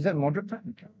Sonata? Is that moderate type?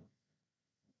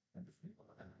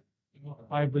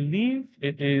 I believe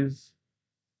it is.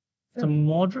 It's a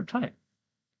moderate type.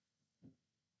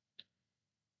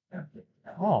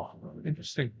 Oh,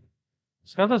 interesting.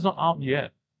 Skelter's not out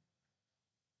yet.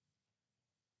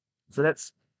 So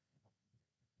that's.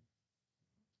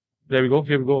 There we go.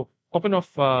 Here we go. Popping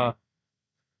off. Here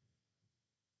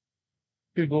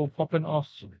we go. Popping off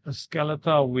a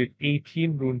Skeletor with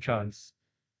 18 rune chance.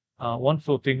 1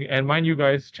 floating. And mind you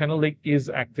guys, Channel Lake is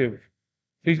active.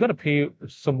 So he's got to pay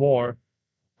some more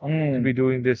to be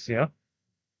doing this, yeah?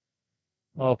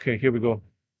 Okay, here we go.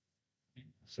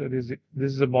 So this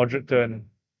is a moderate turn.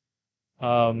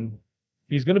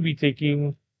 He's going to be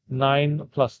taking 9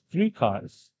 plus 3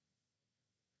 cards.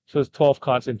 So it's 12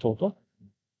 cards in total.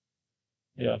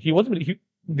 Yeah,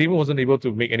 Davin wasn't able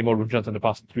to make any more rune chance in the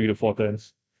past 3 to 4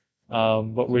 turns.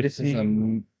 But with this is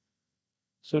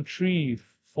so 3,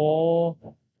 4,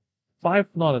 5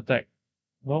 non-attack.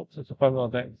 Nope, so it's a 5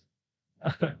 non-attack.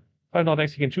 5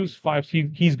 non-attacks, he can choose 5.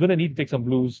 He's gonna need to take some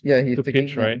blues to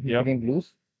pitch, right? He's taking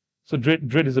blues. So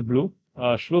Dread is a blue,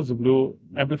 Shrill is a blue,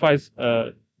 amplifies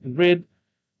red,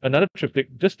 another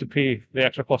triptych just to pay the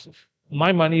extra cost.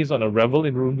 My money is on a Revel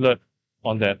in Runelet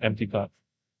on that empty card.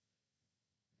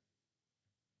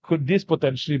 Could this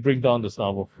potentially bring down the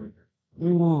Starvo?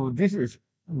 Ooh, this is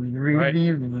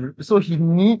really. So he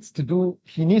needs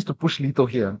to push lethal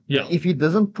here. Yeah. If he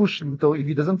doesn't push lethal, if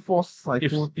he doesn't force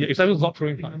Saiful. If Saifol's not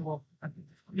throwing cards.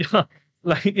 Yeah.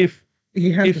 Like if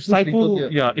he has If to push lethal Saiful, here.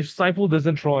 yeah, if Saiful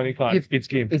doesn't draw any cards, If- it's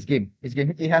game. It's game. It's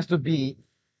game. It has to be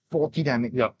 40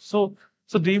 damage. Yeah. So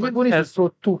David Saiful needs to has throw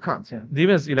 2 cards. Yeah.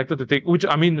 David has elected to take, which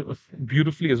I mean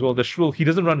beautifully as well. The shrill, he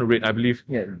doesn't run a red, I believe.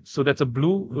 Yeah. So that's a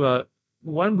blue,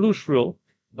 one blue shrill,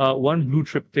 one blue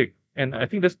triptych, and I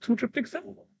think there's 2 triptychs there.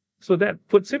 So that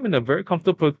puts him in a very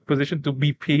comfortable position to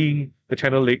be paying the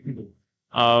channel late.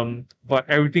 But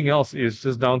everything else is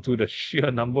just down to the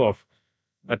sheer number of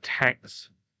attacks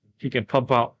he can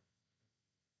pump out.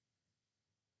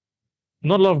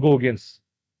 Not a lot of go against,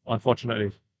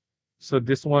 unfortunately. So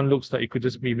this one looks like it could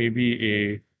just be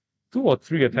maybe a 2 or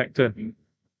 3 attack turn.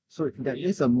 So that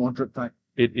is a moderate type.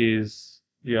 It is,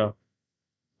 yeah.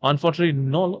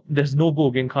 Unfortunately, there's no go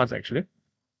again cards actually.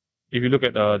 If you look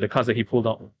at the cards that he pulled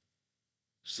out.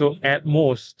 So at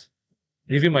most,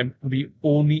 Davin might be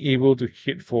only able to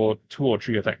hit for 2 or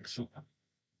 3 attacks.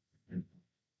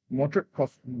 Moderate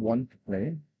costs 1 to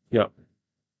play. Yeah.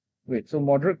 Wait, so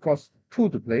moderate costs 2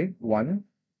 to play, 1.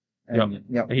 And,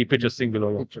 yeah. And he pitches Sing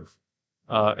below. Pitches.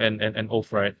 And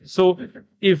off, right? So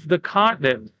if the card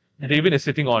that Davin is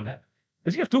sitting on,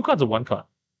 does he have 2 cards or 1 card?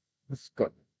 It's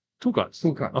got 2 cards.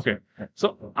 2 cards. Okay.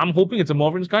 So I'm hoping it's a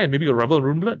Morven's guy and maybe a Rebel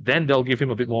Rumbler, then they'll give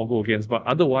him a bit more go against. But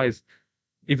otherwise,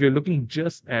 if you're looking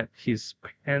just at his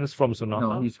hands from Sonata,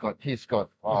 No, he's got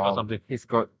something. He's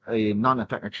got a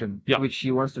non-attack action, Yeah. which he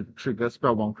wants to trigger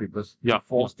Spellbound Creepers. Yeah. To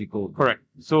force the gold. Correct.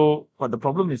 So But the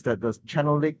problem is that the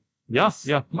channel lake. yeah.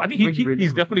 I think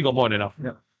he's definitely got more than enough.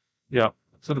 Yeah. Yeah.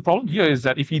 So the problem here is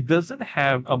that if he doesn't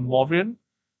have a Morven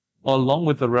along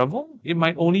with the Revel, it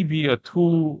might only be a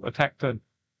 2 attack turn.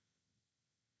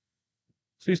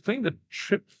 So he's playing the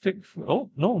triptych. Oh,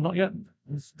 no, not yet.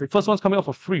 The first one's coming out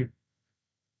for free.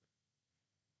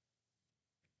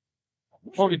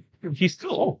 Oh,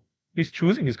 he's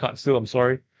choosing his card still, I'm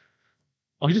sorry.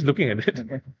 Oh, he's just looking at it.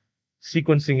 Okay.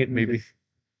 Sequencing it, maybe.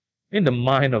 In the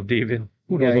mind of Davin.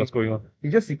 Who knows what's going on?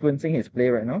 He's just sequencing his play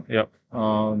right now. Yep.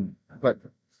 But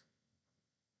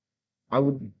I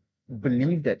would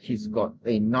believe that he's got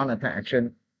a non-attack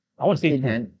action I want to say in 2.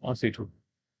 hand. I want to say 2.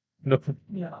 No.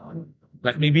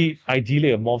 Like maybe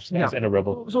ideally a Morph Stance and a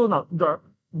Rebel. So now,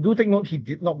 do take note, he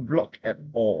did not block at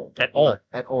all. At all.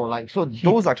 At all. Like, so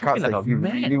those are took cards it like that a if you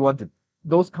man. really want to.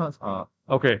 Those cards are.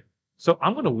 Okay. So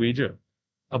I'm going to wager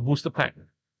a booster pack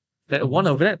that one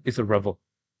of that is a Revel.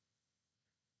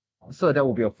 So that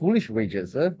would be a foolish wager,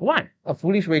 sir. Why? A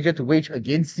foolish wager to wage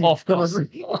against you. Of course.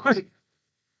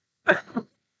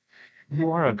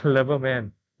 You are a clever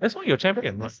man. That's why you're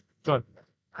champion, right? John.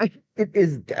 It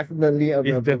is definitely a It's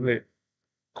rebel. definitely.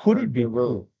 Could it be?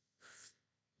 Rebel.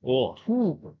 Oh,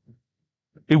 Two.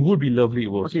 it would be lovely. It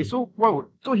would. Okay, so what would,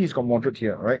 so he's got moderate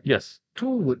here, right? Yes. 2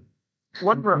 would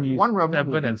one rebel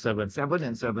 7 would and be 7. 7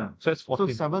 and 7. So it's 14.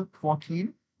 So 7,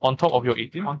 14 On top of your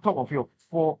 18? on top of your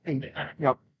 4, 8.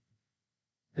 Yep.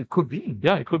 It could be.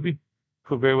 Yeah, it could be.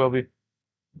 Could very well be.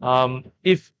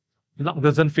 If luck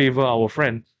doesn't favor our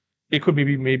friend, it could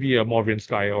maybe a Morven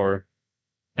Sky or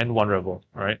N1 Rebel,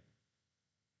 alright?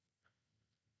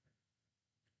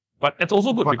 But it's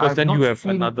also good But because I've then not you have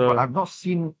seen- But another I've not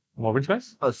seen Morven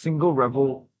Skies. a single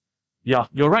rebel. Yeah,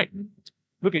 you're right.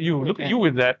 Look at you. Look at you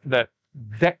with that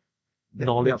deck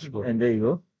knowledge. Yep, Bro. and there you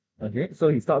go. Okay, so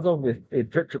he starts off with a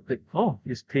Dread Triptych. Oh,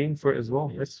 he's paying for it as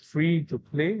well. It's free to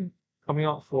play. Coming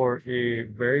out for a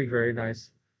very, very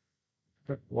nice.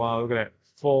 Wow, look at that.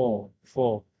 4.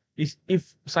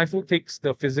 If Saiful takes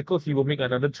the physical, he will make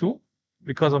another 2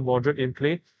 because of moderate in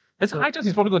play. There's a high chance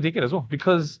he's probably going to take it as well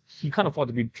because he can't afford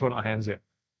to be thrown out hands yet.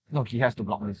 No, he has to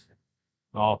block this.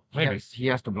 Oh, maybe. He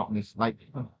has to block this. Like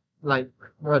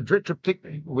Dread Triptych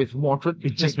with moderate.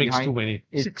 It just makes behind, too many.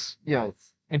 it's- 6 Yeah,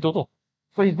 it's, in total.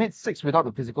 so he's made 6 without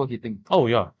the physical hitting. Oh,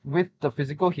 yeah. With the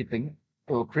physical hitting,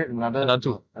 it will create another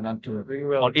 2. Another 2. Very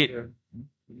well. On 8.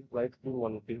 Like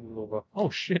 2-1 over. Oh,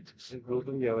 shit.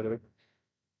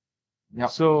 Yeah.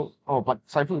 So, Oh, but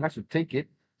Saiful has to take it.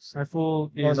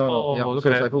 Saiful is. Oh, Yeah, look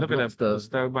so at that. Saiful Look at blocks that. the-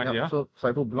 The Starvite, yeah. So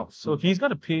Saiful blocks. So he's got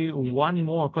to pay 1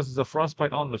 more because it's a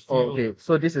frostbite on the Oh, field. okay.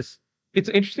 So this is It's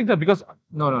interesting that because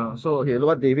no. So okay,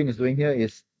 what Davin is doing here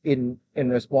is in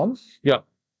response. Yeah.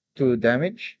 To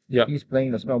damage. Yeah. He's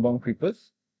playing the Spellbound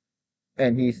Creepers,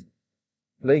 and he's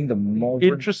playing the more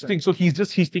interesting. So he's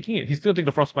taking it. He's still taking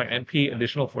the frostbite and pay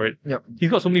additional for it. Yep. He's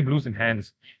got so many blues in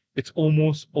hands. It's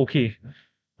almost okay.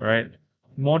 Right?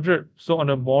 Moderate. So on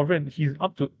a Morven, he's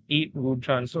up to 8 wound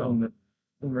chance. So in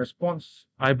response,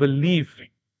 I believe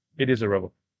it is a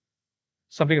rebel.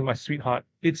 Something in my sweetheart.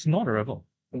 It's not a rebel.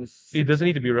 It doesn't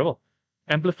need to be a rebel.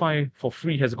 Amplify for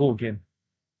free has go again.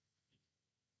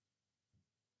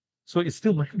 So it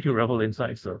still might be a rebel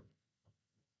inside, sir.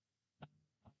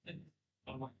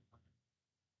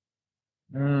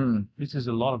 This is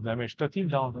a lot of damage. 13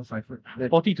 down. Saiful.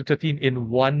 40 to 13 in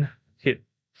one hit.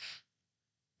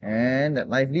 And that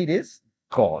life lead is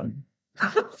gone.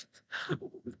 It's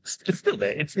still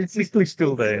there. It's basically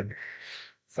still there.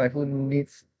 Saiful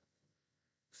needs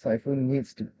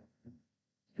to.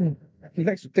 He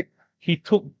likes to take He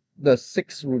took the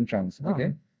 6 rune chance.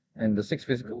 Okay. And the 6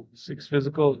 physical. 6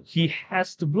 physical. He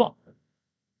has to block.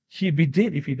 He'd be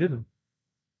dead if he didn't.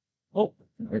 Oh.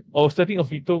 Wait. Oh, 13 of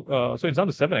he took. So it's down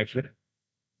to 7 actually.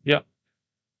 Yeah.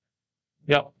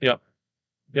 Yeah. Yeah.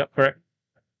 Yeah. Correct.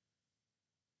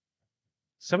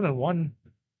 7 and 1.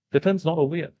 The turn's not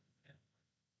over yet.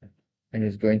 And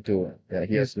he's going to. Yeah,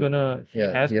 he has to. He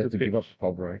has to give up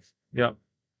pulverize. Yeah.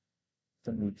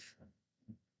 That needs.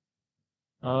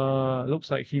 Looks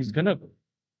like he's gonna.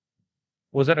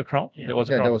 Was that a crown? Yeah, that was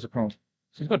a crown. that was a crown.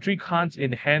 So he's got 3 cards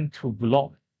in hand to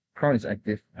block. Crown is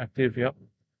active. Active, yep.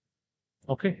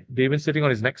 Okay, Davin's sitting on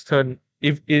his next turn.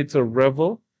 If it's a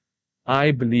revel,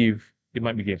 I believe it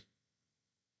might be game.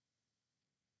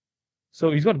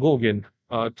 So he's got to go again.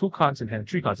 2 cards in hand,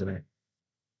 3 cards in hand.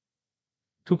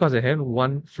 2 cards in hand,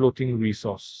 1 floating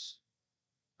resource.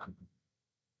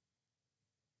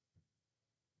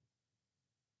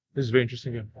 This is very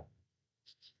interesting here.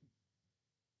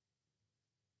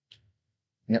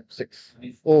 Yep, 6.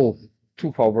 Oh,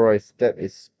 2 pulverize. That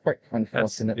is quite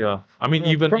unfortunate. Yeah, I mean,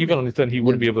 even on his turn, he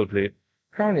wouldn't be able to play it.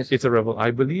 Crown is. It's a revel.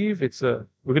 I believe it's a.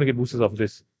 We're gonna get boosters off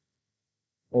this.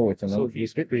 Oh, it's another. So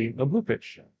he's playing a blue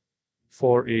pitch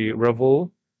for a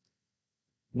revel.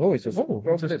 No, it's a.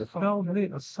 It's a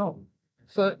spell-blade assault.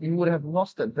 So you would have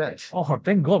lost that bet. Oh,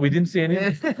 thank God we didn't see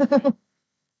anything.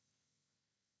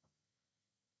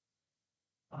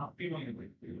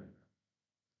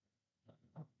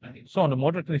 So on the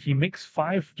moderator, he makes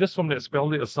 5 just from that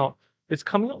spell-blade assault. It's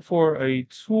coming up for a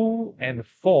 2 and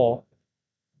 4.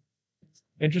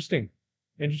 Interesting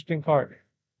card.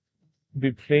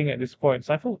 Be playing at this point.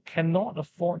 Saiful cannot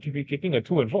afford to be kicking a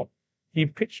 2 and 4. He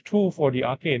pitched 2 for the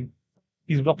arcane.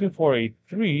 He's blocking for a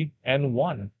 3 and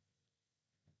 1.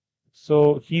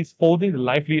 So he's holding the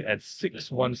life lead at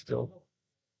 6-1 still.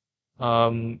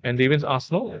 And Davin's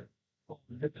Arsenal.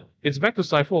 It's back to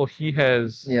Saiful. He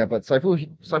has. Yeah, but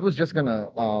Saiful's just gonna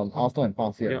Arsenal and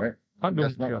pass here, right? Can't do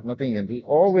There's nothing he can do.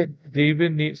 Oh wait,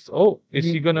 David needs. Oh, is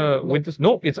he gonna Winter's?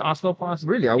 No, it's Arsenal pass.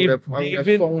 Really? I would have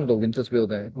swung the Winter's Wheel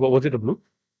there. What was it? A blue?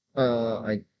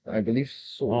 I believe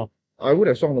so. Oh. I would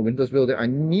have swung the Winter's Wheel there.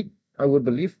 I would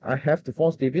believe I have to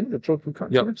force Davin to throw 2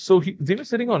 cards. Yeah. So David's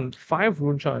sitting on 5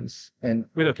 rune chance And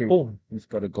with a tome. He's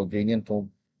got a Gorganian tome.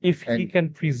 If he can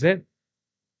present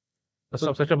a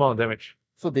substantial amount of damage.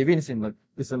 So Davin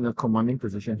is in a commanding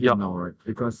position here now, right?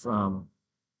 Because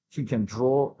he can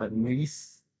draw at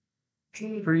least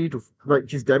 3 to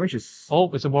his damage is. Oh,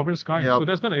 it's a Morbid Sky. Yeah. So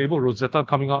that's gonna enable Rosetta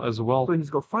coming out as well. So he's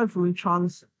got 5 rune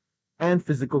chance and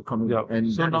physical coming out, and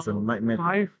so that is a nightmare.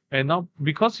 5, and now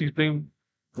because he's playing.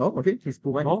 Oh, okay. He's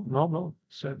pulling. No.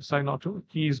 Sign not to.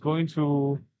 He's going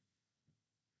to.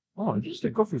 Oh, Just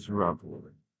take off his Revel.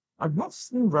 I've not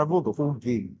seen Revel the whole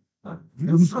game.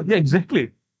 Yeah,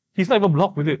 exactly. He's not even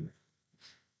blocked with it.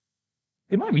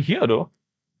 It might be here though.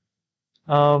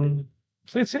 So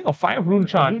it's saying a 5 rune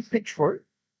chance. Pitch for it.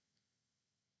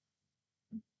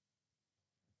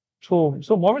 So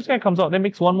Morbid Sky comes out, then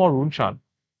makes 1 more rune chant.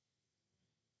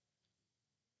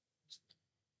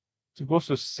 So it goes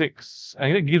to 6.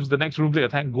 And it gives the next rune blade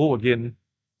attack go again.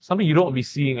 Something you don't be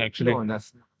seeing actually. No,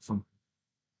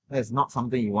 that's not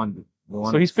something you want.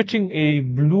 So he's pitching a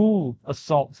blue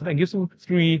assault. So that gives him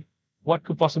 3. What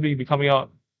could possibly be coming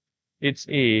out? It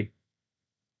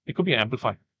could be an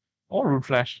Amplify. Or Root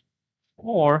Flash.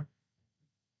 Or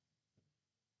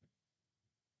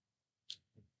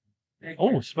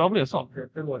Spellblade Assault.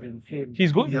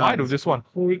 He's going wide with this one.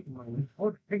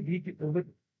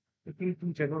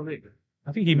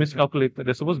 I think he miscalculated.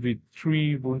 There's supposed to be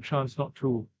 3 wound chance, not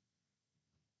 2.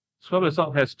 Spellblade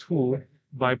Assault has 2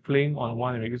 by playing on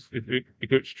 1 and it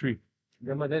gets 3.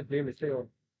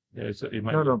 Yeah, it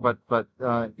might. No, but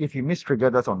if you miss trigger,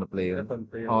 that's on the player.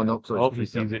 Oh no, so he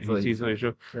sees it. He sees the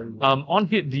issue. On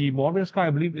hit the Morbid Sky, I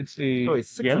believe it's a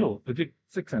yellow. Is it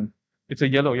 6 and? It's a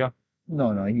yellow, yeah.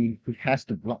 No, he has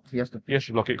to block. He has to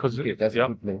block it because that's a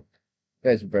good play.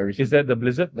 That's very. Is that the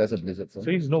Blizzard? That's a Blizzard. So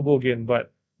he's no go again,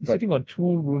 but he's sitting on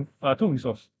 2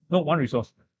 resource. No, 1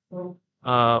 resource. 1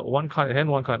 card in hand,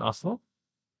 1 card in Arsenal.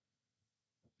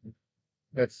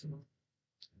 That's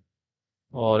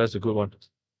a good one.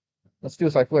 Let's do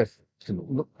Saiful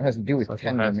has to deal with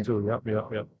 10 damage.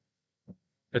 Yep.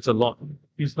 It's a lot.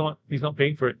 He's not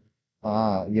paying for it.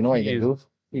 You know what he can do?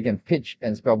 He can pitch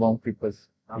and spellbound creepers.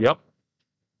 Yep.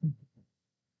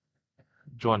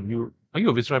 Juan, you Are you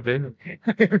a Viscera player?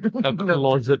 A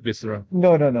closet Viscera.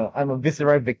 No. I'm a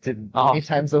Viscera victim.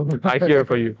 Anytime so. I hear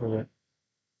for you. Okay.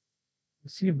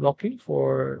 Is he blocking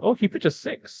for... Oh, he pitched a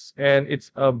 6. And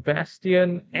it's a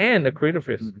Bastion and a Creative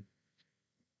Fist.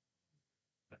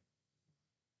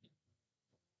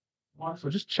 So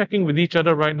just checking with each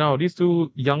other right now. These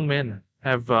two young men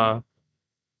have been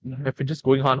just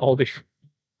going on all day.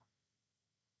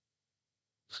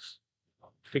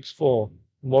 Fix 4.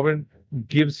 Morin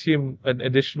gives him an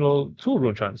additional 2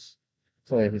 rune chance.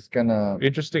 So he's gonna...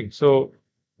 Interesting. So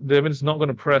Davin's not going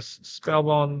to press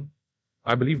Spellbound.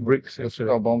 I believe bricks.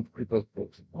 Spellbound People's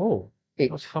Books. Oh,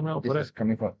 8. what's coming out for This that? is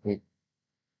coming from 8.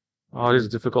 Oh, this is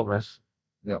difficult, mess.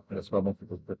 Yeah, that's Spellbound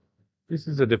People's Books. This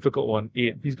is a difficult one.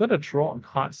 8. He's got to draw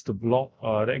cards to block.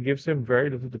 That gives him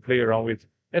very little to play around with.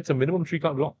 That's a minimum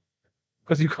 3-card block.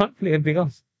 Because you can't play anything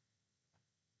else.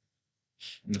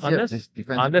 Unless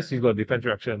he's got defense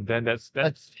reaction, then that's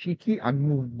cheeky,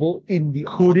 unmovable in the...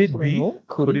 Could it be?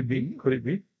 Could it be? Could it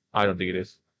be? I don't think it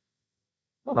is.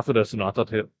 Not after the Sonata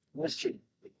hit.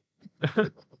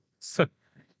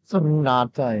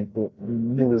 Sonata.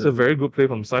 It's a very good play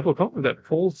from Saiful. Come with that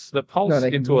pulse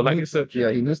into a lightning surge.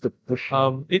 Yeah, he needs to push.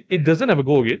 It doesn't have a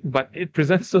go again, but it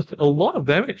presents a lot of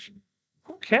damage.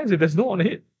 Who cares if there's no one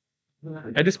hit?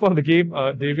 At this point of the game,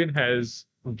 Davin has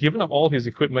given up all his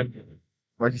equipment.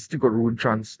 But he's still got rune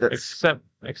chance. Except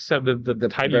the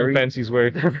tiny pants he's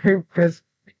wearing. Can't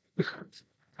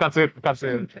say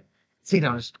it. See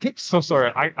now, kids. So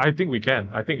sorry. I think we can.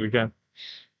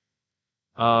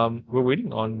 We're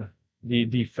waiting on the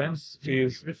defense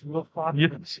phase. 4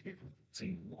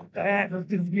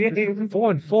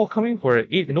 and 4 coming for it.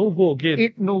 8 no go again.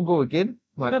 8 no go again.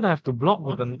 We're gonna have to block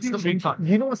with an string card.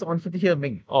 You know what's on 50 here,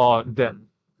 Ming? Oh, damn.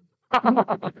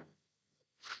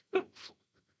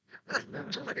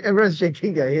 Everyone's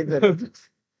shaking their heads.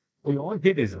 Your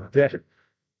hit is dead.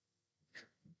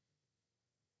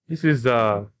 This is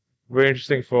very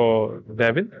interesting for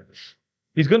Davin.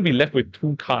 He's going to be left with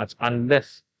 2 cards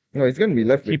unless he's going to be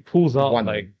left with he pulls out 1.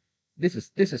 like this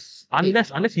is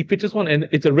unless he pitches one and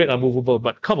it's a red unmovable.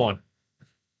 But come on,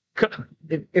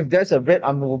 if there's a red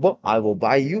unmovable, I will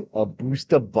buy you a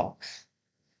booster box.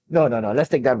 No. Let's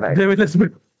take that back. Davin, let's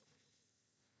move.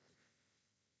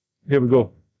 Here we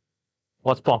go.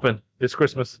 What's poppin'? It's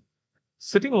Christmas.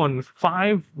 Sitting on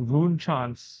 5 rune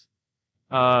chance.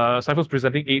 Saiful's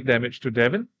presenting 8 damage to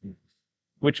Davin,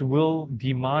 which will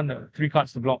demand 3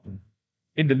 cards to block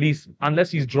in the least, unless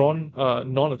he's drawn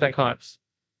non-attack cards.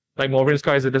 Like Morven's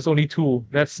Kaiser, there's only 2.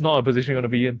 That's not a position you're going to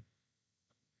be in.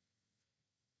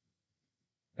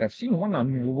 I've seen one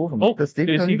unmovable from the state.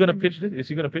 Is he going to pitch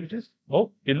this?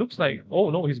 Oh, it looks like...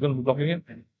 Oh, no, he's going to be blocking it.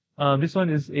 This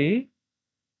one is a...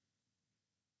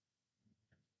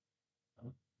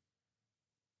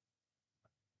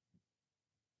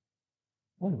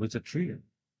 Oh, it's a 3.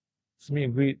 It's me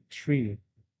and great 3.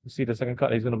 You see the second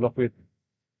card he's going to block with.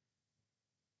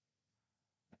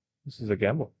 This is a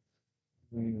gamble.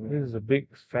 This is a big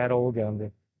fat old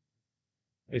gamble.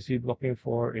 Is he blocking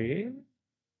for a...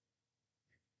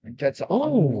 That's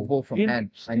unmovable from hand.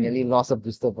 I nearly lost a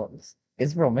booster box.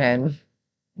 It's from hand.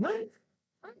 What?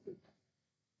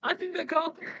 I think that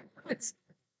counts.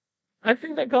 I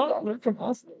think that counts from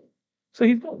us. So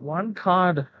he's got 1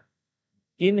 card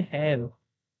in hand.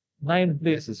 9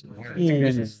 places.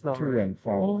 This is 2 and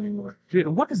 4.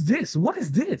 Oh, what is this?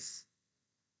 This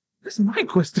is my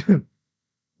question.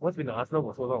 What's been the Arsenal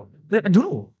for so long? I don't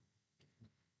know.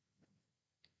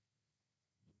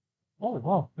 Oh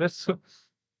wow, that's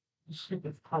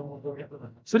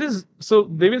so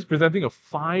David's presenting a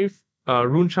 5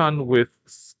 Runchan with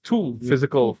 2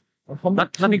 physical.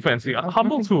 Nothing fancy.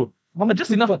 Humble 2. Just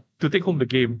enough to take home the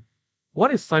game.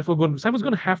 What is Saiful going to... Saifol's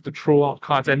going to have to throw out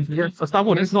cards, and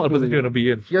Starvo, that's not a position you're going to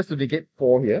be in. He has to negate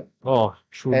 4 here. Oh,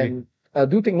 truly.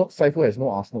 And do take note, Saiful has no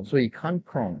arsenal, so he can't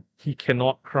crown. He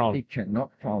cannot crown. He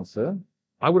cannot crown, sir.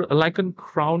 I would liken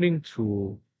crowning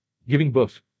to giving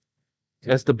birth.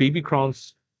 As the baby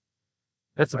crowns...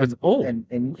 That's a bit... Oh! And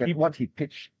what he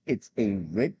pitched, it's a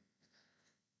red.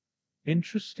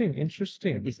 Interesting.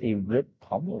 It's a red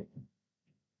pummel.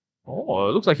 Oh,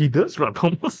 it looks like he does run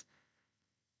pummels.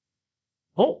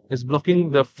 Oh, it's blocking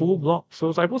the full block.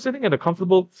 So Saiful's sitting at a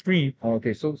comfortable 3.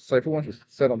 Okay, so Saiful wants to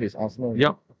set up his arsenal.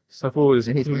 Yep. Saiful is...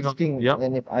 And he's asking... Yep.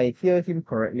 And if I hear him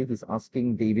correctly, he's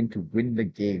asking Davin to win the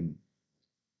game.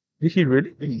 Did he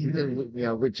really?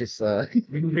 Yeah, which is like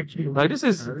this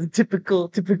is typical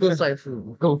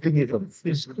Saiful. Golfing it on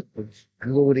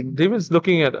gloating. David's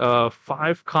looking at a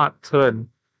 5-card turn.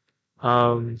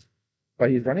 But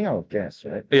he's running out of gas,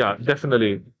 right? Yeah,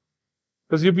 definitely.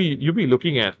 Because you'll be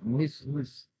looking at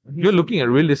You're looking at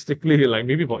realistically like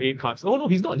maybe about 8 cards. Oh no,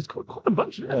 he's not. He's got quite a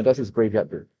bunch. No, that's his graveyard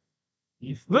build.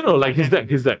 No, like his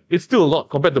deck. It's still a lot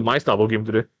compared to my Starvo game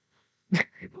today.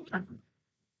 I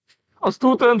was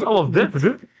 2 turns out of death,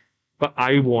 dude. But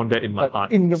I won that in my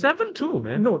heart. 7-2,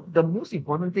 man. No, the most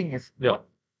important thing is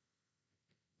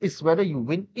is whether you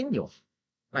win in your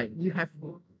like you have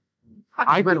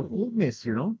I went home miss,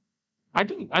 you know. I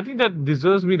think that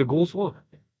deserves me the gold sword.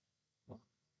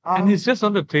 And it's just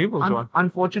on the table, John.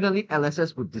 Unfortunately,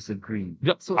 LSS would disagree.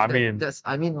 Yep. So I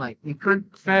mean, like you can't.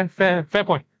 Fair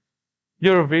point.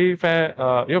 You're a very fair.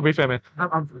 You're a very fair man.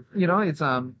 You know, it's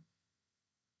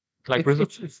like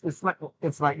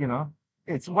it's like you know,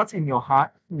 it's what's in your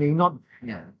heart may not.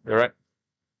 Yeah. You're right.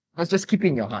 Let's just keep it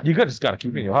in your heart. You just gotta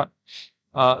keep it in your heart.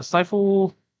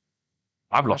 Saiful,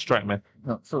 I've lost track, man.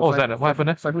 No, so what was that? What happened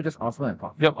there? Saiful just Arsenal and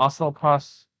pass. Yep, Arsenal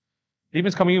pass.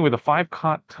 Davin's coming in with a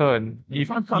 5-card turn. If he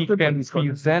can present,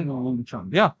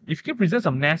 if he can present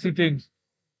some nasty things.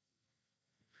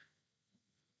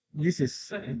 This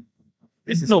is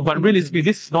but realistically,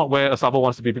 this is not where a Starvo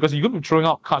wants to be because you're going to be throwing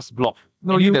out cards block.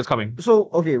 No, that's coming. So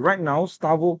okay, right now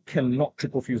Starvo cannot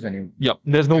triple fuse anymore. Yep,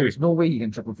 there's no way. There's no way he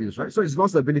can triple fuse, right? So he's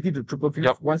lost the ability to triple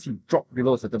fuse once he dropped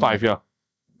below a certain 5,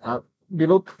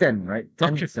 below 10, right?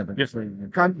 10 okay. 7. Yes. So you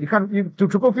can't to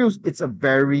triple fuse. It's a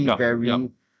very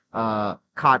card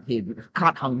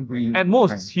hungry. At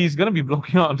most, he's gonna be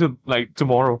blocking out until like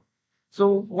tomorrow.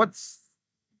 So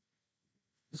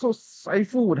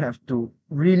Saiful would have to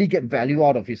really get value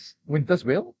out of his Winter's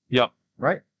Whale. Yep.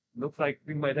 Right? Looks like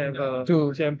we might have a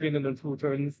champion in the 2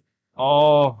 turns.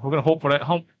 Oh, we're gonna hope for that.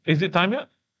 Is it time yet?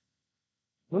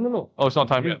 No. Oh, it's not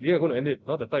time yet. We are gonna end it,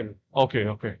 not the time. Okay.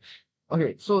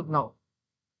 So now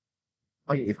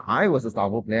if I was a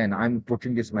Starvo player and I'm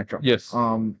approaching this matchup, yes.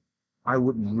 I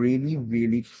would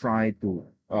really try to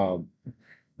the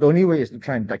only way is to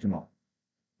try and deck him out.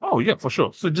 Oh yeah, for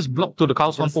sure. So just block to the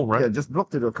cows come home, right? Yeah, just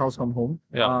block to the cows come home.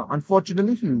 Yeah.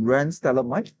 Unfortunately, he ran Stellar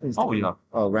Might instead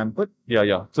of Rampart.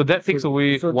 Yeah. So that takes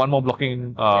away one more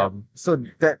blocking. So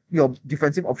that your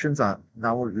defensive options are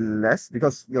now less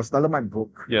because your Stellar Might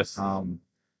broke. Yes. I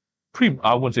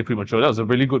wouldn't say premature. That was a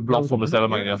really good block from the Stellar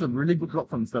Might. That was a really good block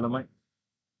from Stellar Might.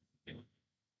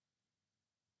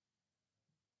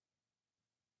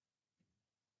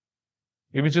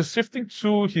 If he's just sifting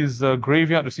through his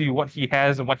graveyard to see what he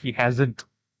has and what he hasn't.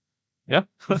 Yeah?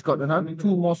 He's got another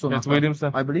 2 more Sonata. It's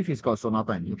Williamson. I believe he's got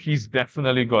Sonata in him. He's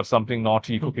definitely got something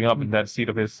naughty cooking up in that seat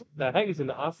of his. The heck is in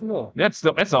the Arsenal? That's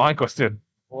the high question.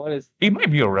 What is? It might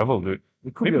be a Revel, dude.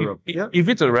 It could be a Revel. If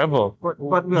it's a Revel, but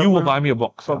you will buy me a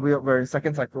box. But we're in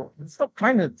second cycle. Stop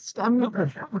trying to stamina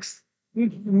the box.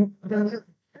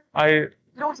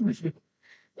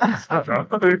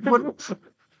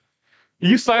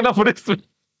 You signed up for this.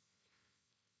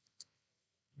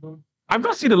 I've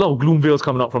not seen a lot of Gloom Veils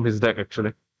coming out from his deck,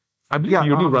 actually. I believe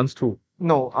he only runs 2.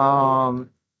 No,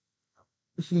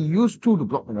 he used 2 to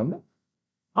block, remember?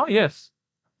 Oh, yes.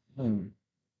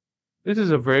 This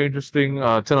is a very interesting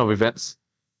turn of events.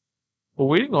 We're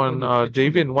waiting on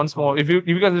Davin once more. If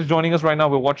you guys are joining us right now,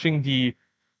 we're watching the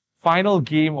final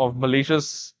game of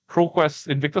Malaysia's Proquest,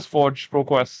 Invictus Forge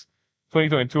Proquest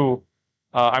 2022.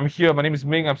 I'm here. My name is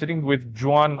Ming. I'm sitting with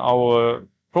Juan, our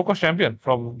Proquest champion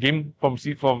from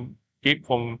Proquest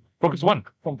 1.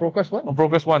 From Proquest 1? From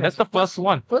Proquest 1. That's the first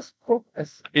one. First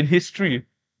Proquest. In history,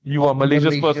 you are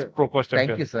Malaysia's first Proquest champion.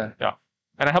 Thank you, sir. Yeah.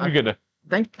 And I helped you get there.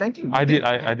 Thank you. I did.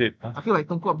 I feel like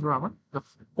Tunku Abdul Rahman. The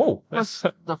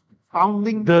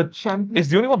founding champion. It's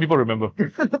the only one people remember.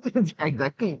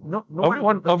 Exactly. No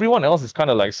everyone else is kind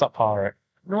of like subpar, right?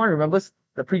 No one remembers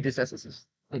the predecessors.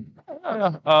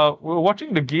 We're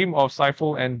watching the game of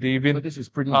Saiful and Davin. So this is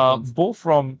pretty both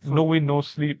from No Win, No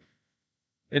Sleep.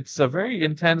 It's a very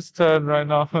intense turn right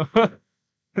now.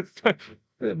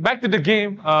 Back to the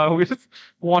game. We're just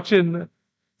watching.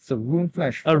 It's a Rune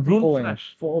Flash. A Rune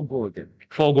Flash. 4 goal again.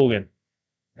 4 goal again.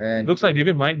 And looks like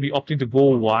Davin might be opting to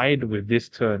go wide with this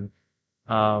turn.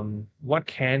 What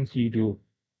can he do?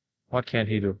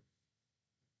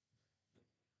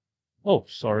 Oh,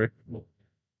 sorry.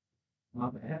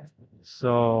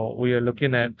 So we are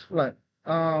looking at so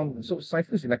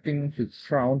Saiful is electing his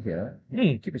crown here.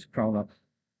 Keep his crown up.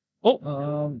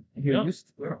 He'll use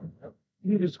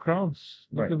his crowns.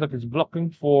 Looking like it's blocking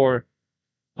for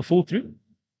a full 3.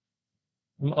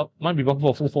 Might be blocking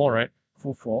for a full 4, right?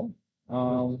 Full 4.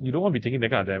 You don't want to be taking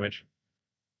that kind of damage.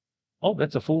 Oh,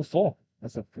 that's a full 4.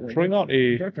 That's a 4. Throwing out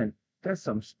a. That's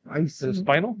some spicy.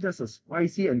 Spinal? That's a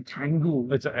spicy and tangle.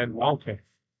 Okay.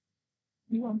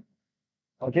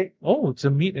 Okay. Oh, it's a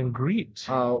meet and greet.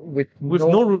 With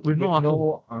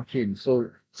no arcane. So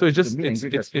So it's just, Ming and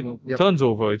Juan it yep. turns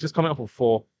over. It's just coming up for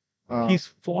 4. Uh, He's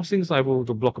forcing Saiful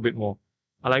to block a bit more.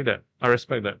 I like that. I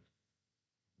respect that.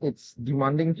 It's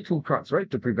demanding 2 cards, right?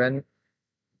 To prevent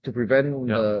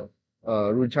the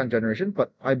Runchan generation,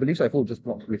 but I believe Saiful will just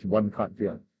block with 1 card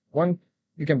here.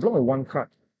 You can block with 1 card.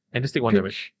 And just take 1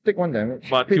 damage. Take 1 damage.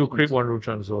 But you create 1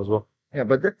 Runchan as well. Yeah,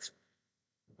 but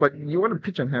you want to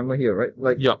pitch and hammer here, right?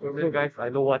 Like yeah. Well, guys, I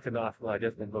know what to ask. I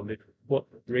just confirmed it. What?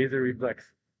 Razor Reflex.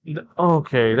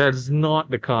 Okay, that's not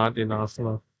the card in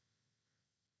Arsenal.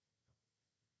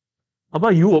 How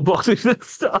about you a box with that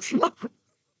stuff?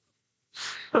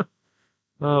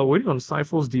 Waiting on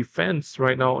Saiful's defense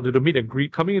right now to meet a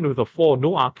greed. Coming in with a 4,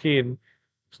 no arcane,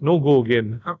 no go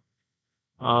again.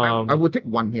 I would take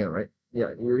 1 here, right?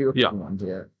 Yeah, you'll take Yeah. 1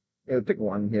 here. He'll take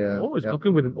 1 here. Oh, he's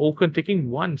talking with an Oaken, taking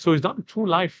 1. So he's down to 2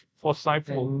 life for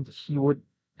Saiful. And he would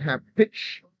have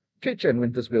pitch and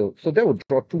Winter's Will. So that would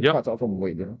draw 2 Yep. cards out from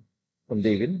Wade, from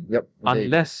Davin. Yep.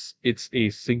 Unless it's a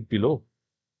sink below.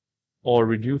 Or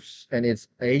reduce. And it's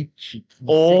a cheat.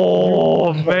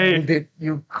 Oh, mate.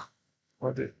 You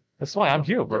That's why I'm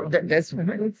here, bro. that's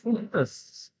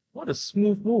What a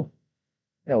smooth move.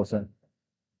 that was a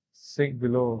Sink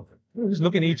below. We're just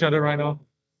looking at each other right now.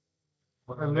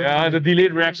 Yeah, the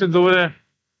delayed reactions over there.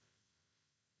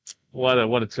 What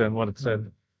a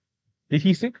turn. Did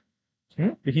he sink?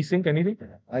 Did he sink anything?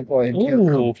 I go ahead.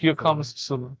 Oh, here comes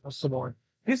some more.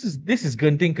 This is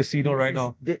Genting Casino right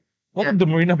now. Welcome to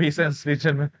Marina Bay Sands, ladies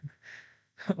and gentlemen.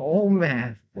 Oh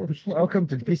man. Welcome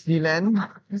to Disneyland.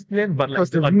 But like Because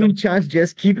the room charge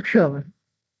just keep coming.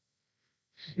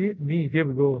 shit me, here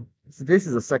we go. So this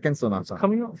is the second Sonata.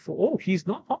 Coming up for he's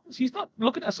not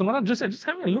looking at Sonata, just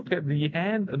having a look at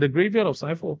the graveyard of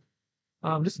Saiful.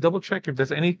 Just double check if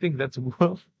there's anything that's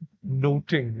worth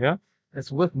noting, yeah?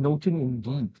 That's worth noting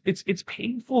indeed. It's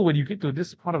painful when you get to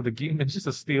this part of the game. It's just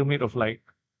a stalemate of like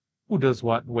who does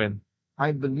what when.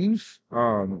 I believe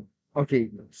okay,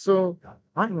 so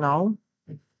right now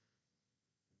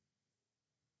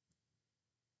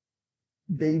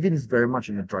Davin is very much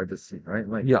in the driver's seat, right?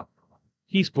 Like Yeah.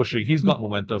 He's pushing, he's got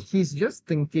momentum. he's just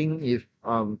thinking if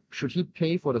should he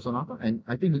pay for the Sonata? And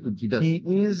I think he does. He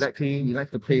is He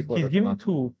likes to pay for he's the giving Sonata.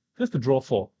 2 just to draw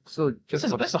 4. So just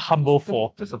That's a humble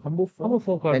 4. just a humble 4. Humble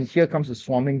 4 card. And here comes the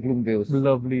swarming gloom veils.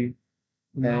 Lovely.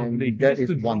 And Lovely. that Just is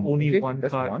to draw 1. only Okay, 1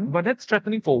 that's card. 1. But that's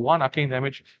threatening for 1 arcane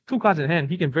damage. 2 cards in hand.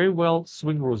 He can very well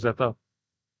swing Rosetta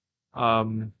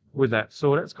with that.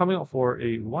 So that's coming out for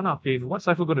a 1 arcane. What's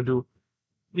Saiful gonna do?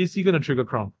 Is he gonna trigger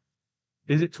Crown?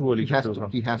 Is it too early He has trigger to.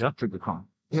 Crown? He has Yeah? to trigger crown.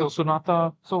 So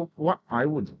Sonata. So what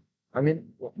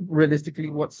realistically,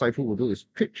 what Saiful will do is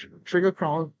pitch, trigger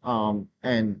crown,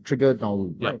 and trigger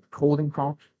down, Yeah. like holding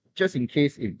crown, just in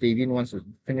case if Davin wants to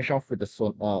finish off with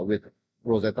with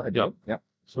Rosetta. Yeah. Yeah.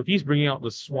 So he's bringing out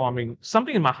the swarming.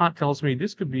 Something in my heart tells me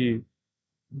this could be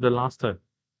the last turn.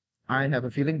 I have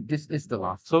a feeling this is the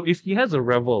last. So if he has a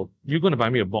Revel, you're gonna buy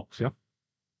me a box, yeah?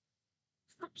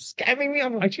 Stop scamming me.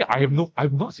 Actually,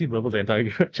 I've not seen Revel the entire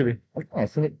game actually. I've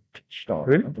seen it pitched out.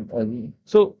 Really? Early.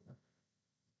 So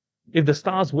if the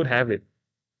stars would have it,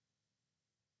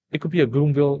 it could be a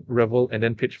Gloomville Revel and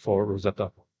then pitch for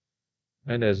Rosetta.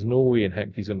 And there's no way in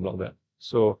heck he's gonna block that.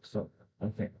 So So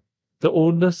okay. the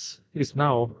onus is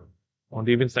now on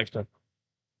Davin's next turn.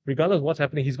 Regardless of what's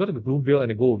happening, he's got the Gloomville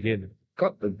and a go again.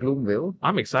 Got the gloom veil.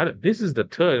 I'm excited. This is the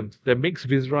turn that makes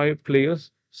Vizrai players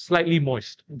slightly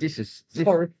moist. This is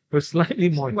We're slightly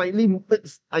moist. slightly.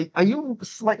 Are you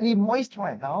slightly moist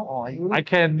right now, or are you? I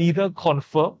can neither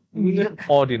confirm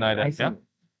or deny I that. see. Yeah.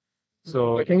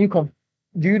 So Can you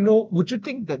do you know? Would you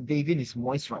think that Davin is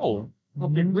moist right now?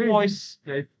 moist,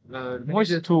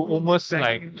 moist to almost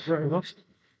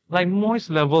like moist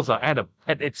levels are at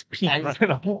its peak right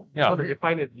now. Yeah. How do you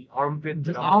find it? The armpit.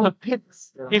 The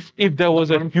armpits. If there was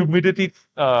a humidity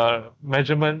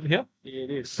measurement here,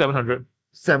 It is. 700,000%.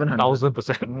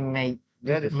 700. Mate,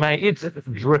 that is. Mate, it's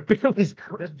dripping. That's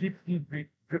deep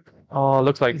drip. Oh,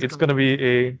 looks like it's gonna be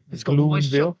a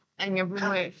Gloomville. And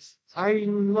everywhere.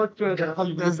 I'm not sure that's how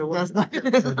you That's do that's not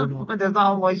that's not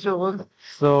how moisture works.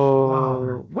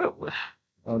 So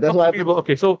That's why.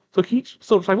 okay, so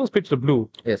Saiful's pitched the blue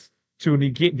Yes. to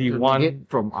negate the To one negate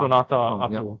from Sonata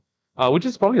after. Which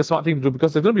is probably a smart thing to do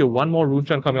because there's gonna be one more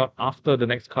Runchan coming out after the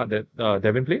next card that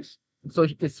Davin plays. So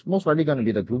it's most likely going to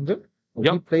be the Gloomville. Will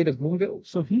Yep. he play the Gloomville?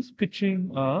 So he's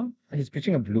pitching He's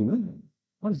pitching a blue.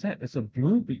 what is that? It's a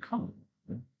blue become.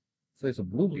 So it's a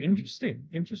blue.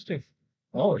 Interesting.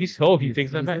 Oh, He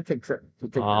takes that back. Takes it. He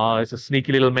takes It's a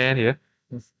sneaky little man here.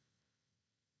 Yes.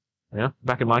 Yeah,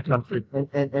 back in my country.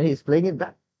 and he's playing it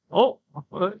back. Oh,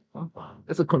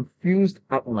 It's a confused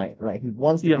up knight. Like he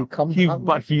wants to become up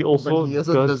but he also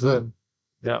doesn't. doesn't.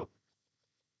 Yeah.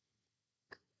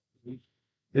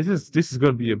 This is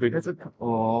gonna be a big.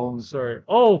 Sorry.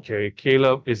 Oh, okay.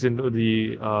 Caleb is into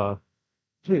the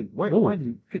Wait, why did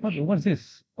you pitch? What is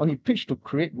this? Oh, he pitched to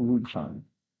create rune charm.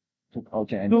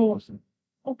 Okay, No.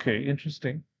 Okay,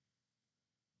 interesting.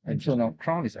 And so now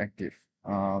crown is active.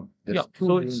 There's two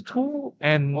so it's 2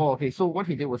 and oh, okay. So what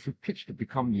he did was he pitched to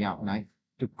become Yak Knight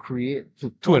to create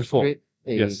 2 and 4. Create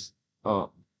a Yes.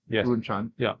 Yes. rune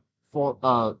charm. Yeah. For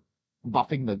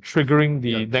buffing the Triggering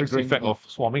the next effect of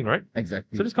swarming, right?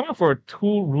 exactly. So this coming up for a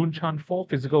 2 rune chant 4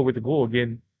 physical with the go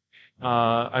again.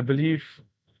 I believe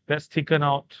that's taken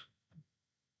out.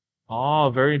 Oh,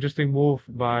 very interesting move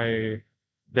by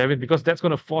Davin, because that's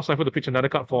going to force Saiful to pitch another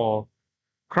card for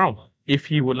Crown if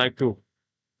he would like to.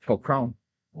 For crown.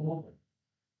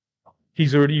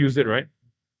 He's already used it, right?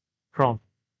 Crown.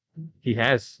 He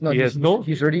has. No, he has no.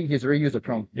 He's already used the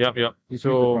crown. Yep. He's used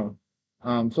the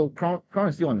crown. So crown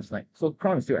is still on the side. So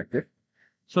crown is still active.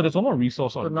 So there's one more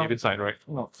resource on now, David's side, right?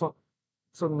 No, so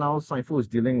now Saiful is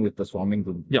dealing with the swarming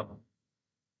doom. Yep.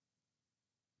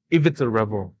 If it's a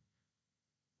rebel.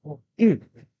 If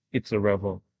it's a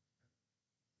rebel.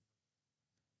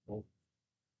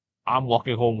 I'm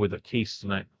walking home with a case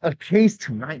tonight. A case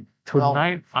tonight.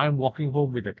 Tonight, I'm walking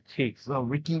home with a case. Well,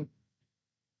 Ricky.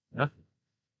 Yeah.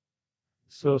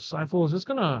 So Saiful is just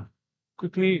gonna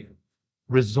quickly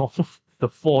resolve the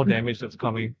 4 damage that's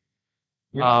coming.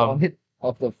 Hit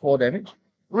of the 4 damage.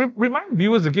 Remind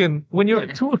viewers again, when you're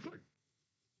at 2,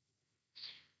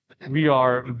 we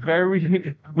are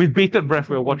very with bated breath.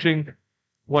 We're watching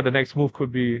what the next move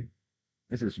could be.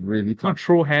 This is really tough. Can't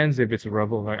throw hands if it's a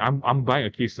rebel. Like I'm buying a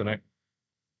case tonight.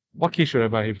 What case should I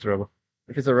buy if it's a rebel?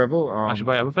 If it's a rebel, I should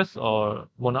buy Everfest or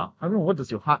Monarch. I don't know. What does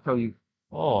your heart tell you?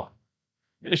 Oh,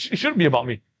 it shouldn't be about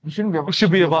me. It shouldn't be about. It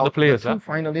should be about the players. The 2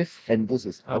 finalists, and this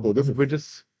is okay. This is we're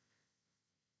just.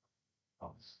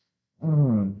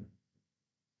 Would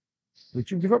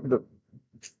you give up the?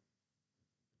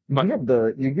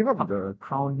 You give up the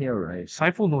crown here, right?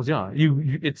 Saiful knows, yeah.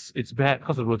 It's bad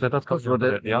because of Rosetta's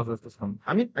Rosetta. Yeah.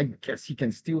 I mean, I guess he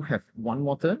can still have one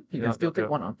more turn. He can still take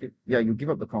one arcade. Yeah, you give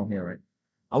up the crown here, right?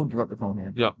 I would give up the crown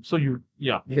here. Yeah. So you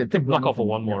can take block one off for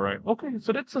one more, right? Okay.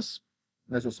 So that's a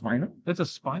spinal. That's a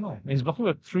spinal. And he's blocking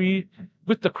with 3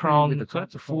 with the crown. So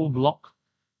that's a full block.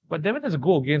 But Davin has a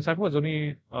go again. Saiful has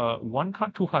only 1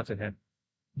 card, 2 cards in hand.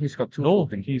 He's got 2. No,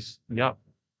 he's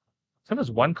Saiful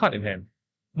has 1 card in hand.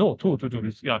 No, 2.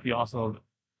 He Arsenal.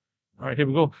 Alright, here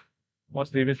we go.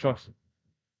 What's David's choice?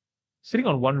 Sitting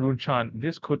on 1 rune chant,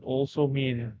 this could also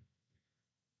mean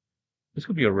this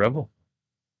could be a rebel.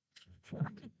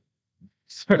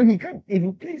 He can't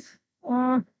even please.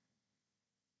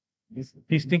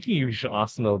 He's thinking you should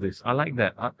Arsenal this. I like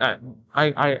that.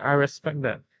 I respect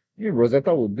that. Yeah,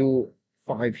 Rosetta will do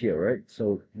 5 here, right?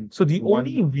 So the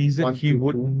only reason he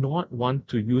would not want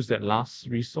to use that last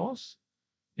resource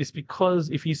is because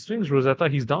if he swings Rosetta,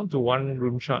 he's down to 1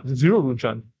 rune chant, 0 rune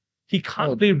chant. He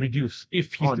can't play reduce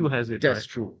if he still has it. That's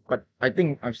true. But I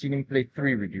think I've seen him play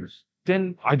 3 reduce.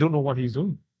 Then I don't know what he's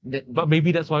doing. But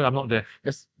maybe that's why I'm not there.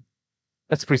 That's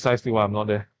precisely why I'm not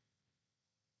there.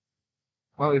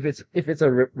 Well, if it's a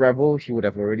rebel, he would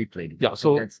have already played it. Yeah,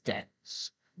 so that's dead.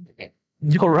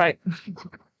 You're right.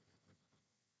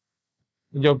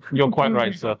 You're quite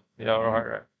right, sir. Yeah,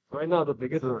 right. Right now, the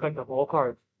biggest effect of all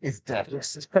cards is death.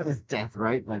 It's death,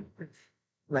 right?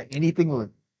 Like anything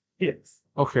would. Yes.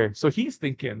 Okay, so he's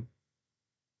thinking.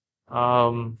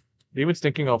 David's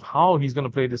thinking of how he's gonna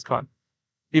play this card.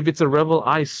 If it's a rebel,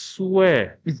 I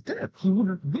swear it's death. He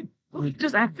wouldn't win. He's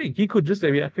just acting. He could just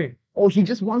be acting. Oh, he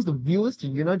just wants the viewers to,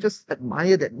 just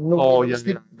admire that. No, just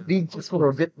for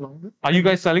a bit longer. Are you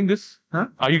guys selling this? Huh?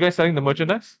 Are you guys selling the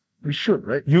merchandise? We should,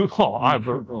 right?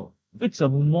 Bro. It's a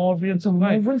Morvian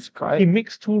sky. He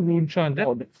makes 2 rune chant.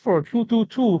 For a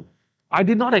 2/2/2, I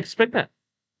did not expect that.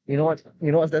 You know what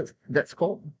that's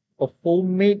called? A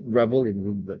homemade rebel in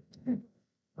Runeberg.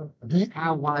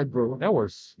 DIY, bro.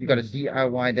 You gotta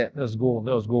DIY that. That was goal.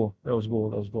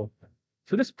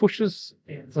 So this pushes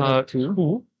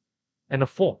 2 and a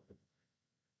 4.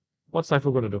 What's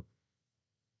Saiful gonna do?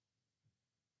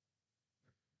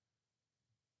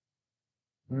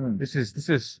 This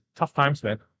is tough times,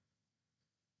 man.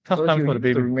 Tough times for the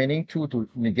baby. The remaining 2 to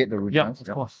negate the rune chants. Of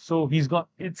course. So he's got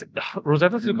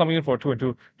Rosetta's still coming in for 2 and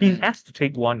 2. He has to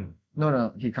take 1.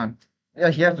 No, he can't. Yeah,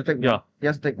 he has to take 1. Yeah. He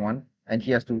has to take 1. And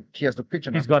he has to pitch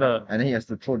another. He's got a. And then he has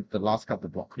to throw the last card to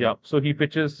block. Yeah. So he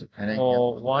pitches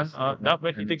for 1.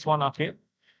 That he takes 1 arcade.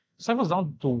 Saiful's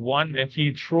down to 1 and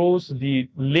he throws the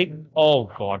leg. Oh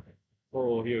god.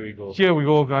 Oh, here we go. Here we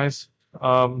go, guys.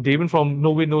 Davin from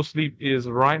No Win No Sleep is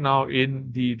right now in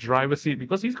the driver's seat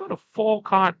because he's got a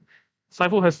 4-card.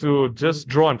 Saiful has to just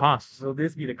draw and pass. Will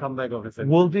this be the comeback of the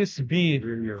century? Will this be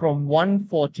From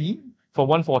 140 from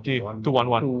 140 to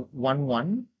 1-1? to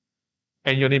 1-1.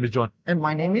 And your name is John. And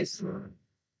my name is?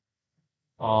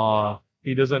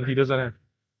 He doesn't have.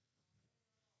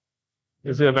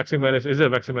 Is it a Maximalis? Is it a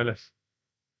Maximalis?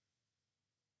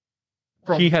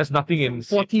 From He has nothing in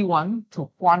 41 to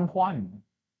Juan.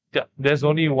 Yeah, there's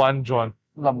only one John.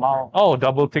 Lamau. Oh,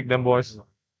 double tick them, boys.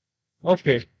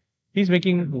 Okay. He's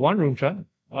making one room chat.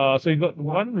 So he got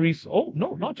one Oh,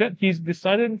 no, not yet. He's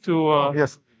decided to.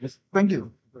 Yes. Thank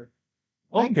you.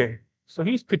 Okay. So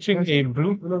he's pitching a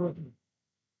blue.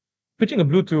 Pitching a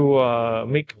blue to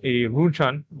make a rune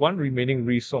chan, one remaining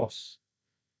resource.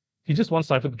 He just wants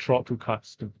Saiful to draw out 2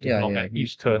 cards to knock at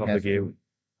each turn of the game.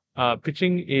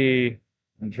 Pitching a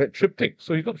triptych.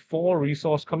 So he's got 4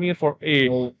 resource coming in for a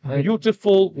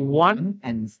beautiful 1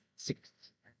 and 6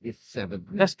 is 7.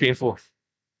 That's painful.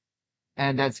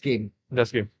 And that's game.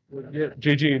 That's game.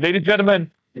 GG. Ladies and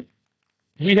gentlemen,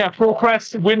 we have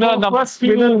Proquest winner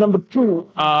number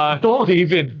 2.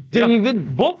 Davin.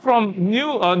 Davin. Both from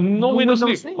No Win No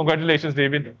Sleep. Congratulations,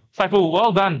 Davin. Saiful,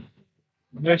 well done.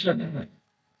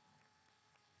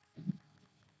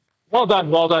 Well done,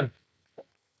 well done.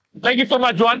 Thank you so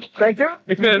much, Juan. Thank you.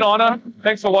 It's been an honor.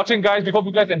 Thanks for watching, guys. We hope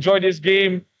you guys enjoyed this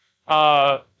game.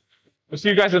 We'll see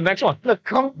you guys in the next one. Look,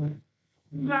 come.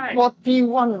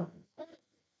 41.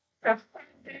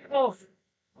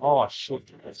 Oh, shoot.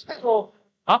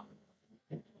 Huh?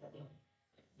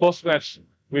 Post-match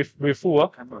with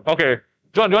full. Okay.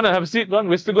 John, do you want to have a seat, John?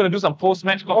 We're still going to do some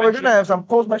post-match commentary. Oh, we're going to have some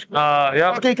post-match.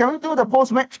 Yeah. Okay, can we do the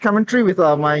post-match commentary with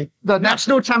the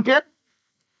national champion?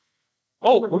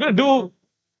 Oh, we're going to do...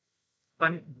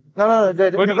 No,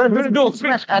 we're going to do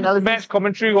a match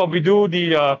commentary while we do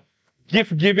the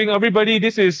gift giving. Everybody,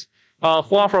 this is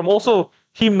Hua from also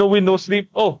Team No Win No Sleep.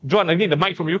 Oh, John, I need the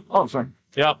mic from you. Oh, sorry.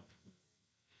 Yeah.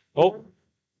 Oh.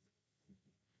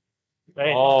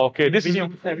 Oh, okay. This is...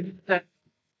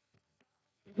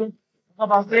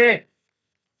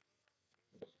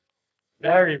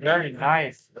 Very, very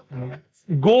nice.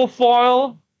 Go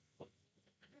foil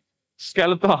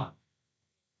Skeletor.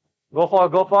 Go for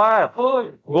it, go for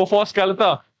it. Go for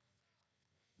Skeletor.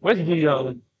 Where's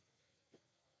the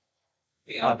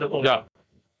yeah.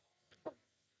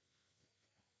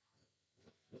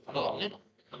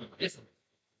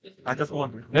 I just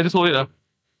want. Let's just hold it up.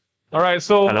 Alright,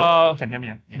 so Can you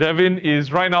hear me? Devin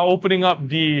is right now opening up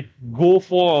the Go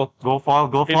for Go for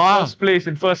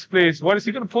in first place. What is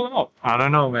he gonna pull out? I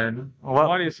don't know, man.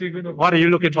 What is he gonna What are you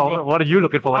looking for? What are you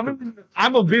looking for?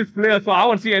 I'm a Biz player, so I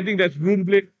want to see anything that's Rune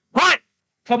Blade. What?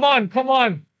 Come on, come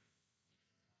on.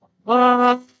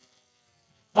 I'm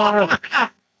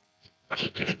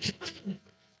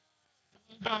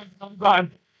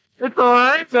done. It's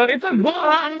alright. So it's a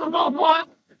go.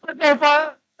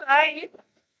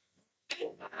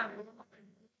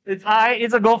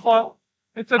 It's a go for.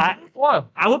 It's a go foil.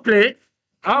 I will play it.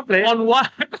 I'll play it. On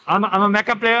what? I'm a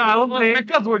mecha player. I will play it.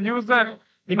 Mechas would use that.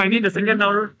 If I need the second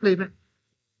hour, play it.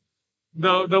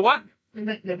 The what?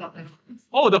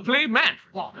 Oh, the play mat.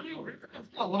 Oh,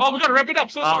 we gotta wrap it up.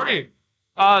 So sorry.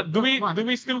 Do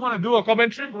we still want to do a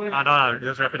commentary? No,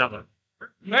 just wrap it up.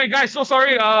 Hey guys, so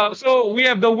sorry. So we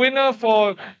have the winner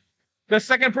for the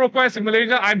second Proquest in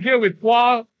Malaysia. I'm here with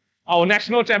Hua, our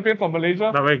national champion from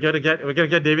Malaysia. But we're gonna get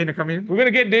Davin to come in. We're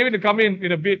gonna get David to come in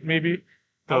a bit, maybe.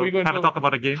 So we gonna talk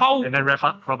about the game and then wrap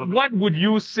up probably. What would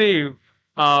you say?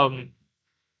 How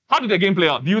did the game play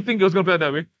out? Do you think it was gonna play out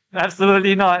that way?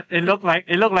 Absolutely not. It really looked like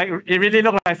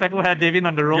Saiful had Davin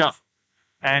on the ropes. Yeah.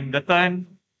 And the turn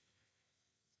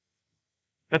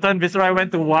Viceroy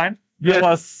went to 1. Yes. It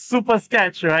was super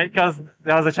sketch, right? Because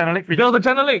there was a channel link. There was a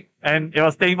channel link. And it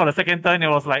was staying for the second turn. It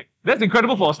was like... That's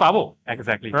incredible for a Starvo.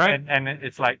 Exactly. Right. And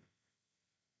it's like...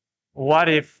 What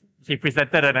if he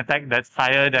presented an attack that's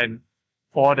higher than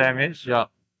 4 damage? Yeah.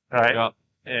 Right? Yeah.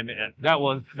 And that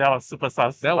was super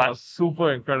sus. That was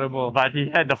super incredible. But he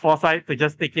had the foresight to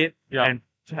just take it. Yeah.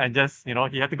 And just, he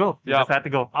had to go. He Yeah. just had to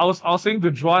go. I was saying to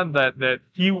Juan that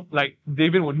he, like,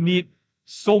 David would need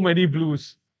so many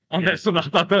blues on that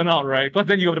Sonata turnout, right? Because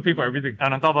then you have to pay for everything.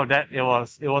 And on top of that, it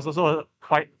was also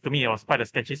quite a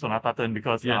sketchy Sonata turn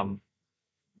because Nothing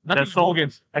there's to go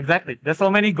against. exactly. There's so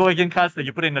many go again cards that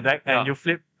you put in the deck and you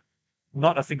flip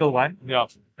not a single one. Yeah,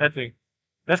 that thing.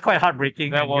 That's quite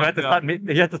heartbreaking. That And was-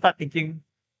 you have to start thinking.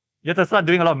 You have to start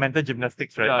doing a lot of mental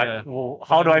gymnastics, right? Yeah,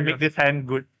 How do I make Yeah. this hand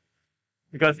good?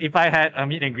 Because if I had a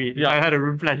meet and greet, if I had a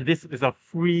room flash, this is a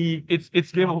free.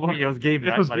 It's game over. It was game,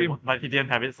 right? was game. But he didn't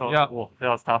have it, so Yeah. whoa, that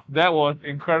was tough. That was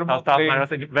incredible. That was tough. Play. It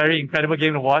was a very incredible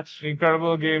game to watch.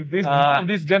 Incredible game.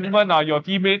 These gentlemen are your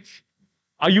teammates.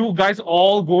 Are you guys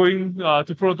all going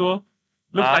to Pro Tour?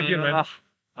 Looks like it, man.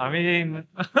 I mean,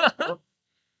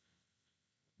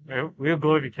 we'll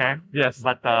go if we can. Yes.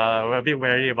 But we're a bit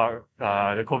wary about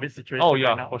the COVID situation. Oh yeah,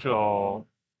 right now, for sure. So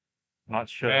not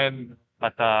sure. And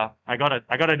but I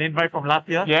got an invite from last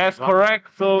year. yes, correct.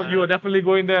 So you are definitely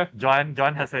going there. Juan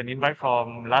has an invite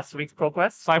from last week's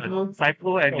Proquest.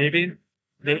 Saiful and Davin.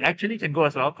 They actually can go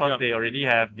as well because they already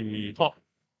have the top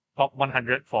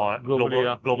 100 for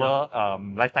global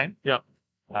lifetime. Yeah.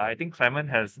 I think Clement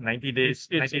has 90 days.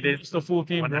 It's the full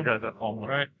team. 100 almost.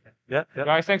 Right. Yeah.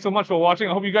 Guys, thanks so much for watching.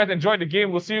 I hope you guys enjoyed the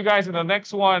game. We'll see you guys in the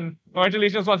next one.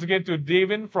 Congratulations once again to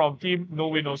Davin from Team No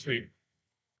Win No Sleep.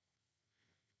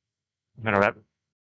 I'm gonna wrap.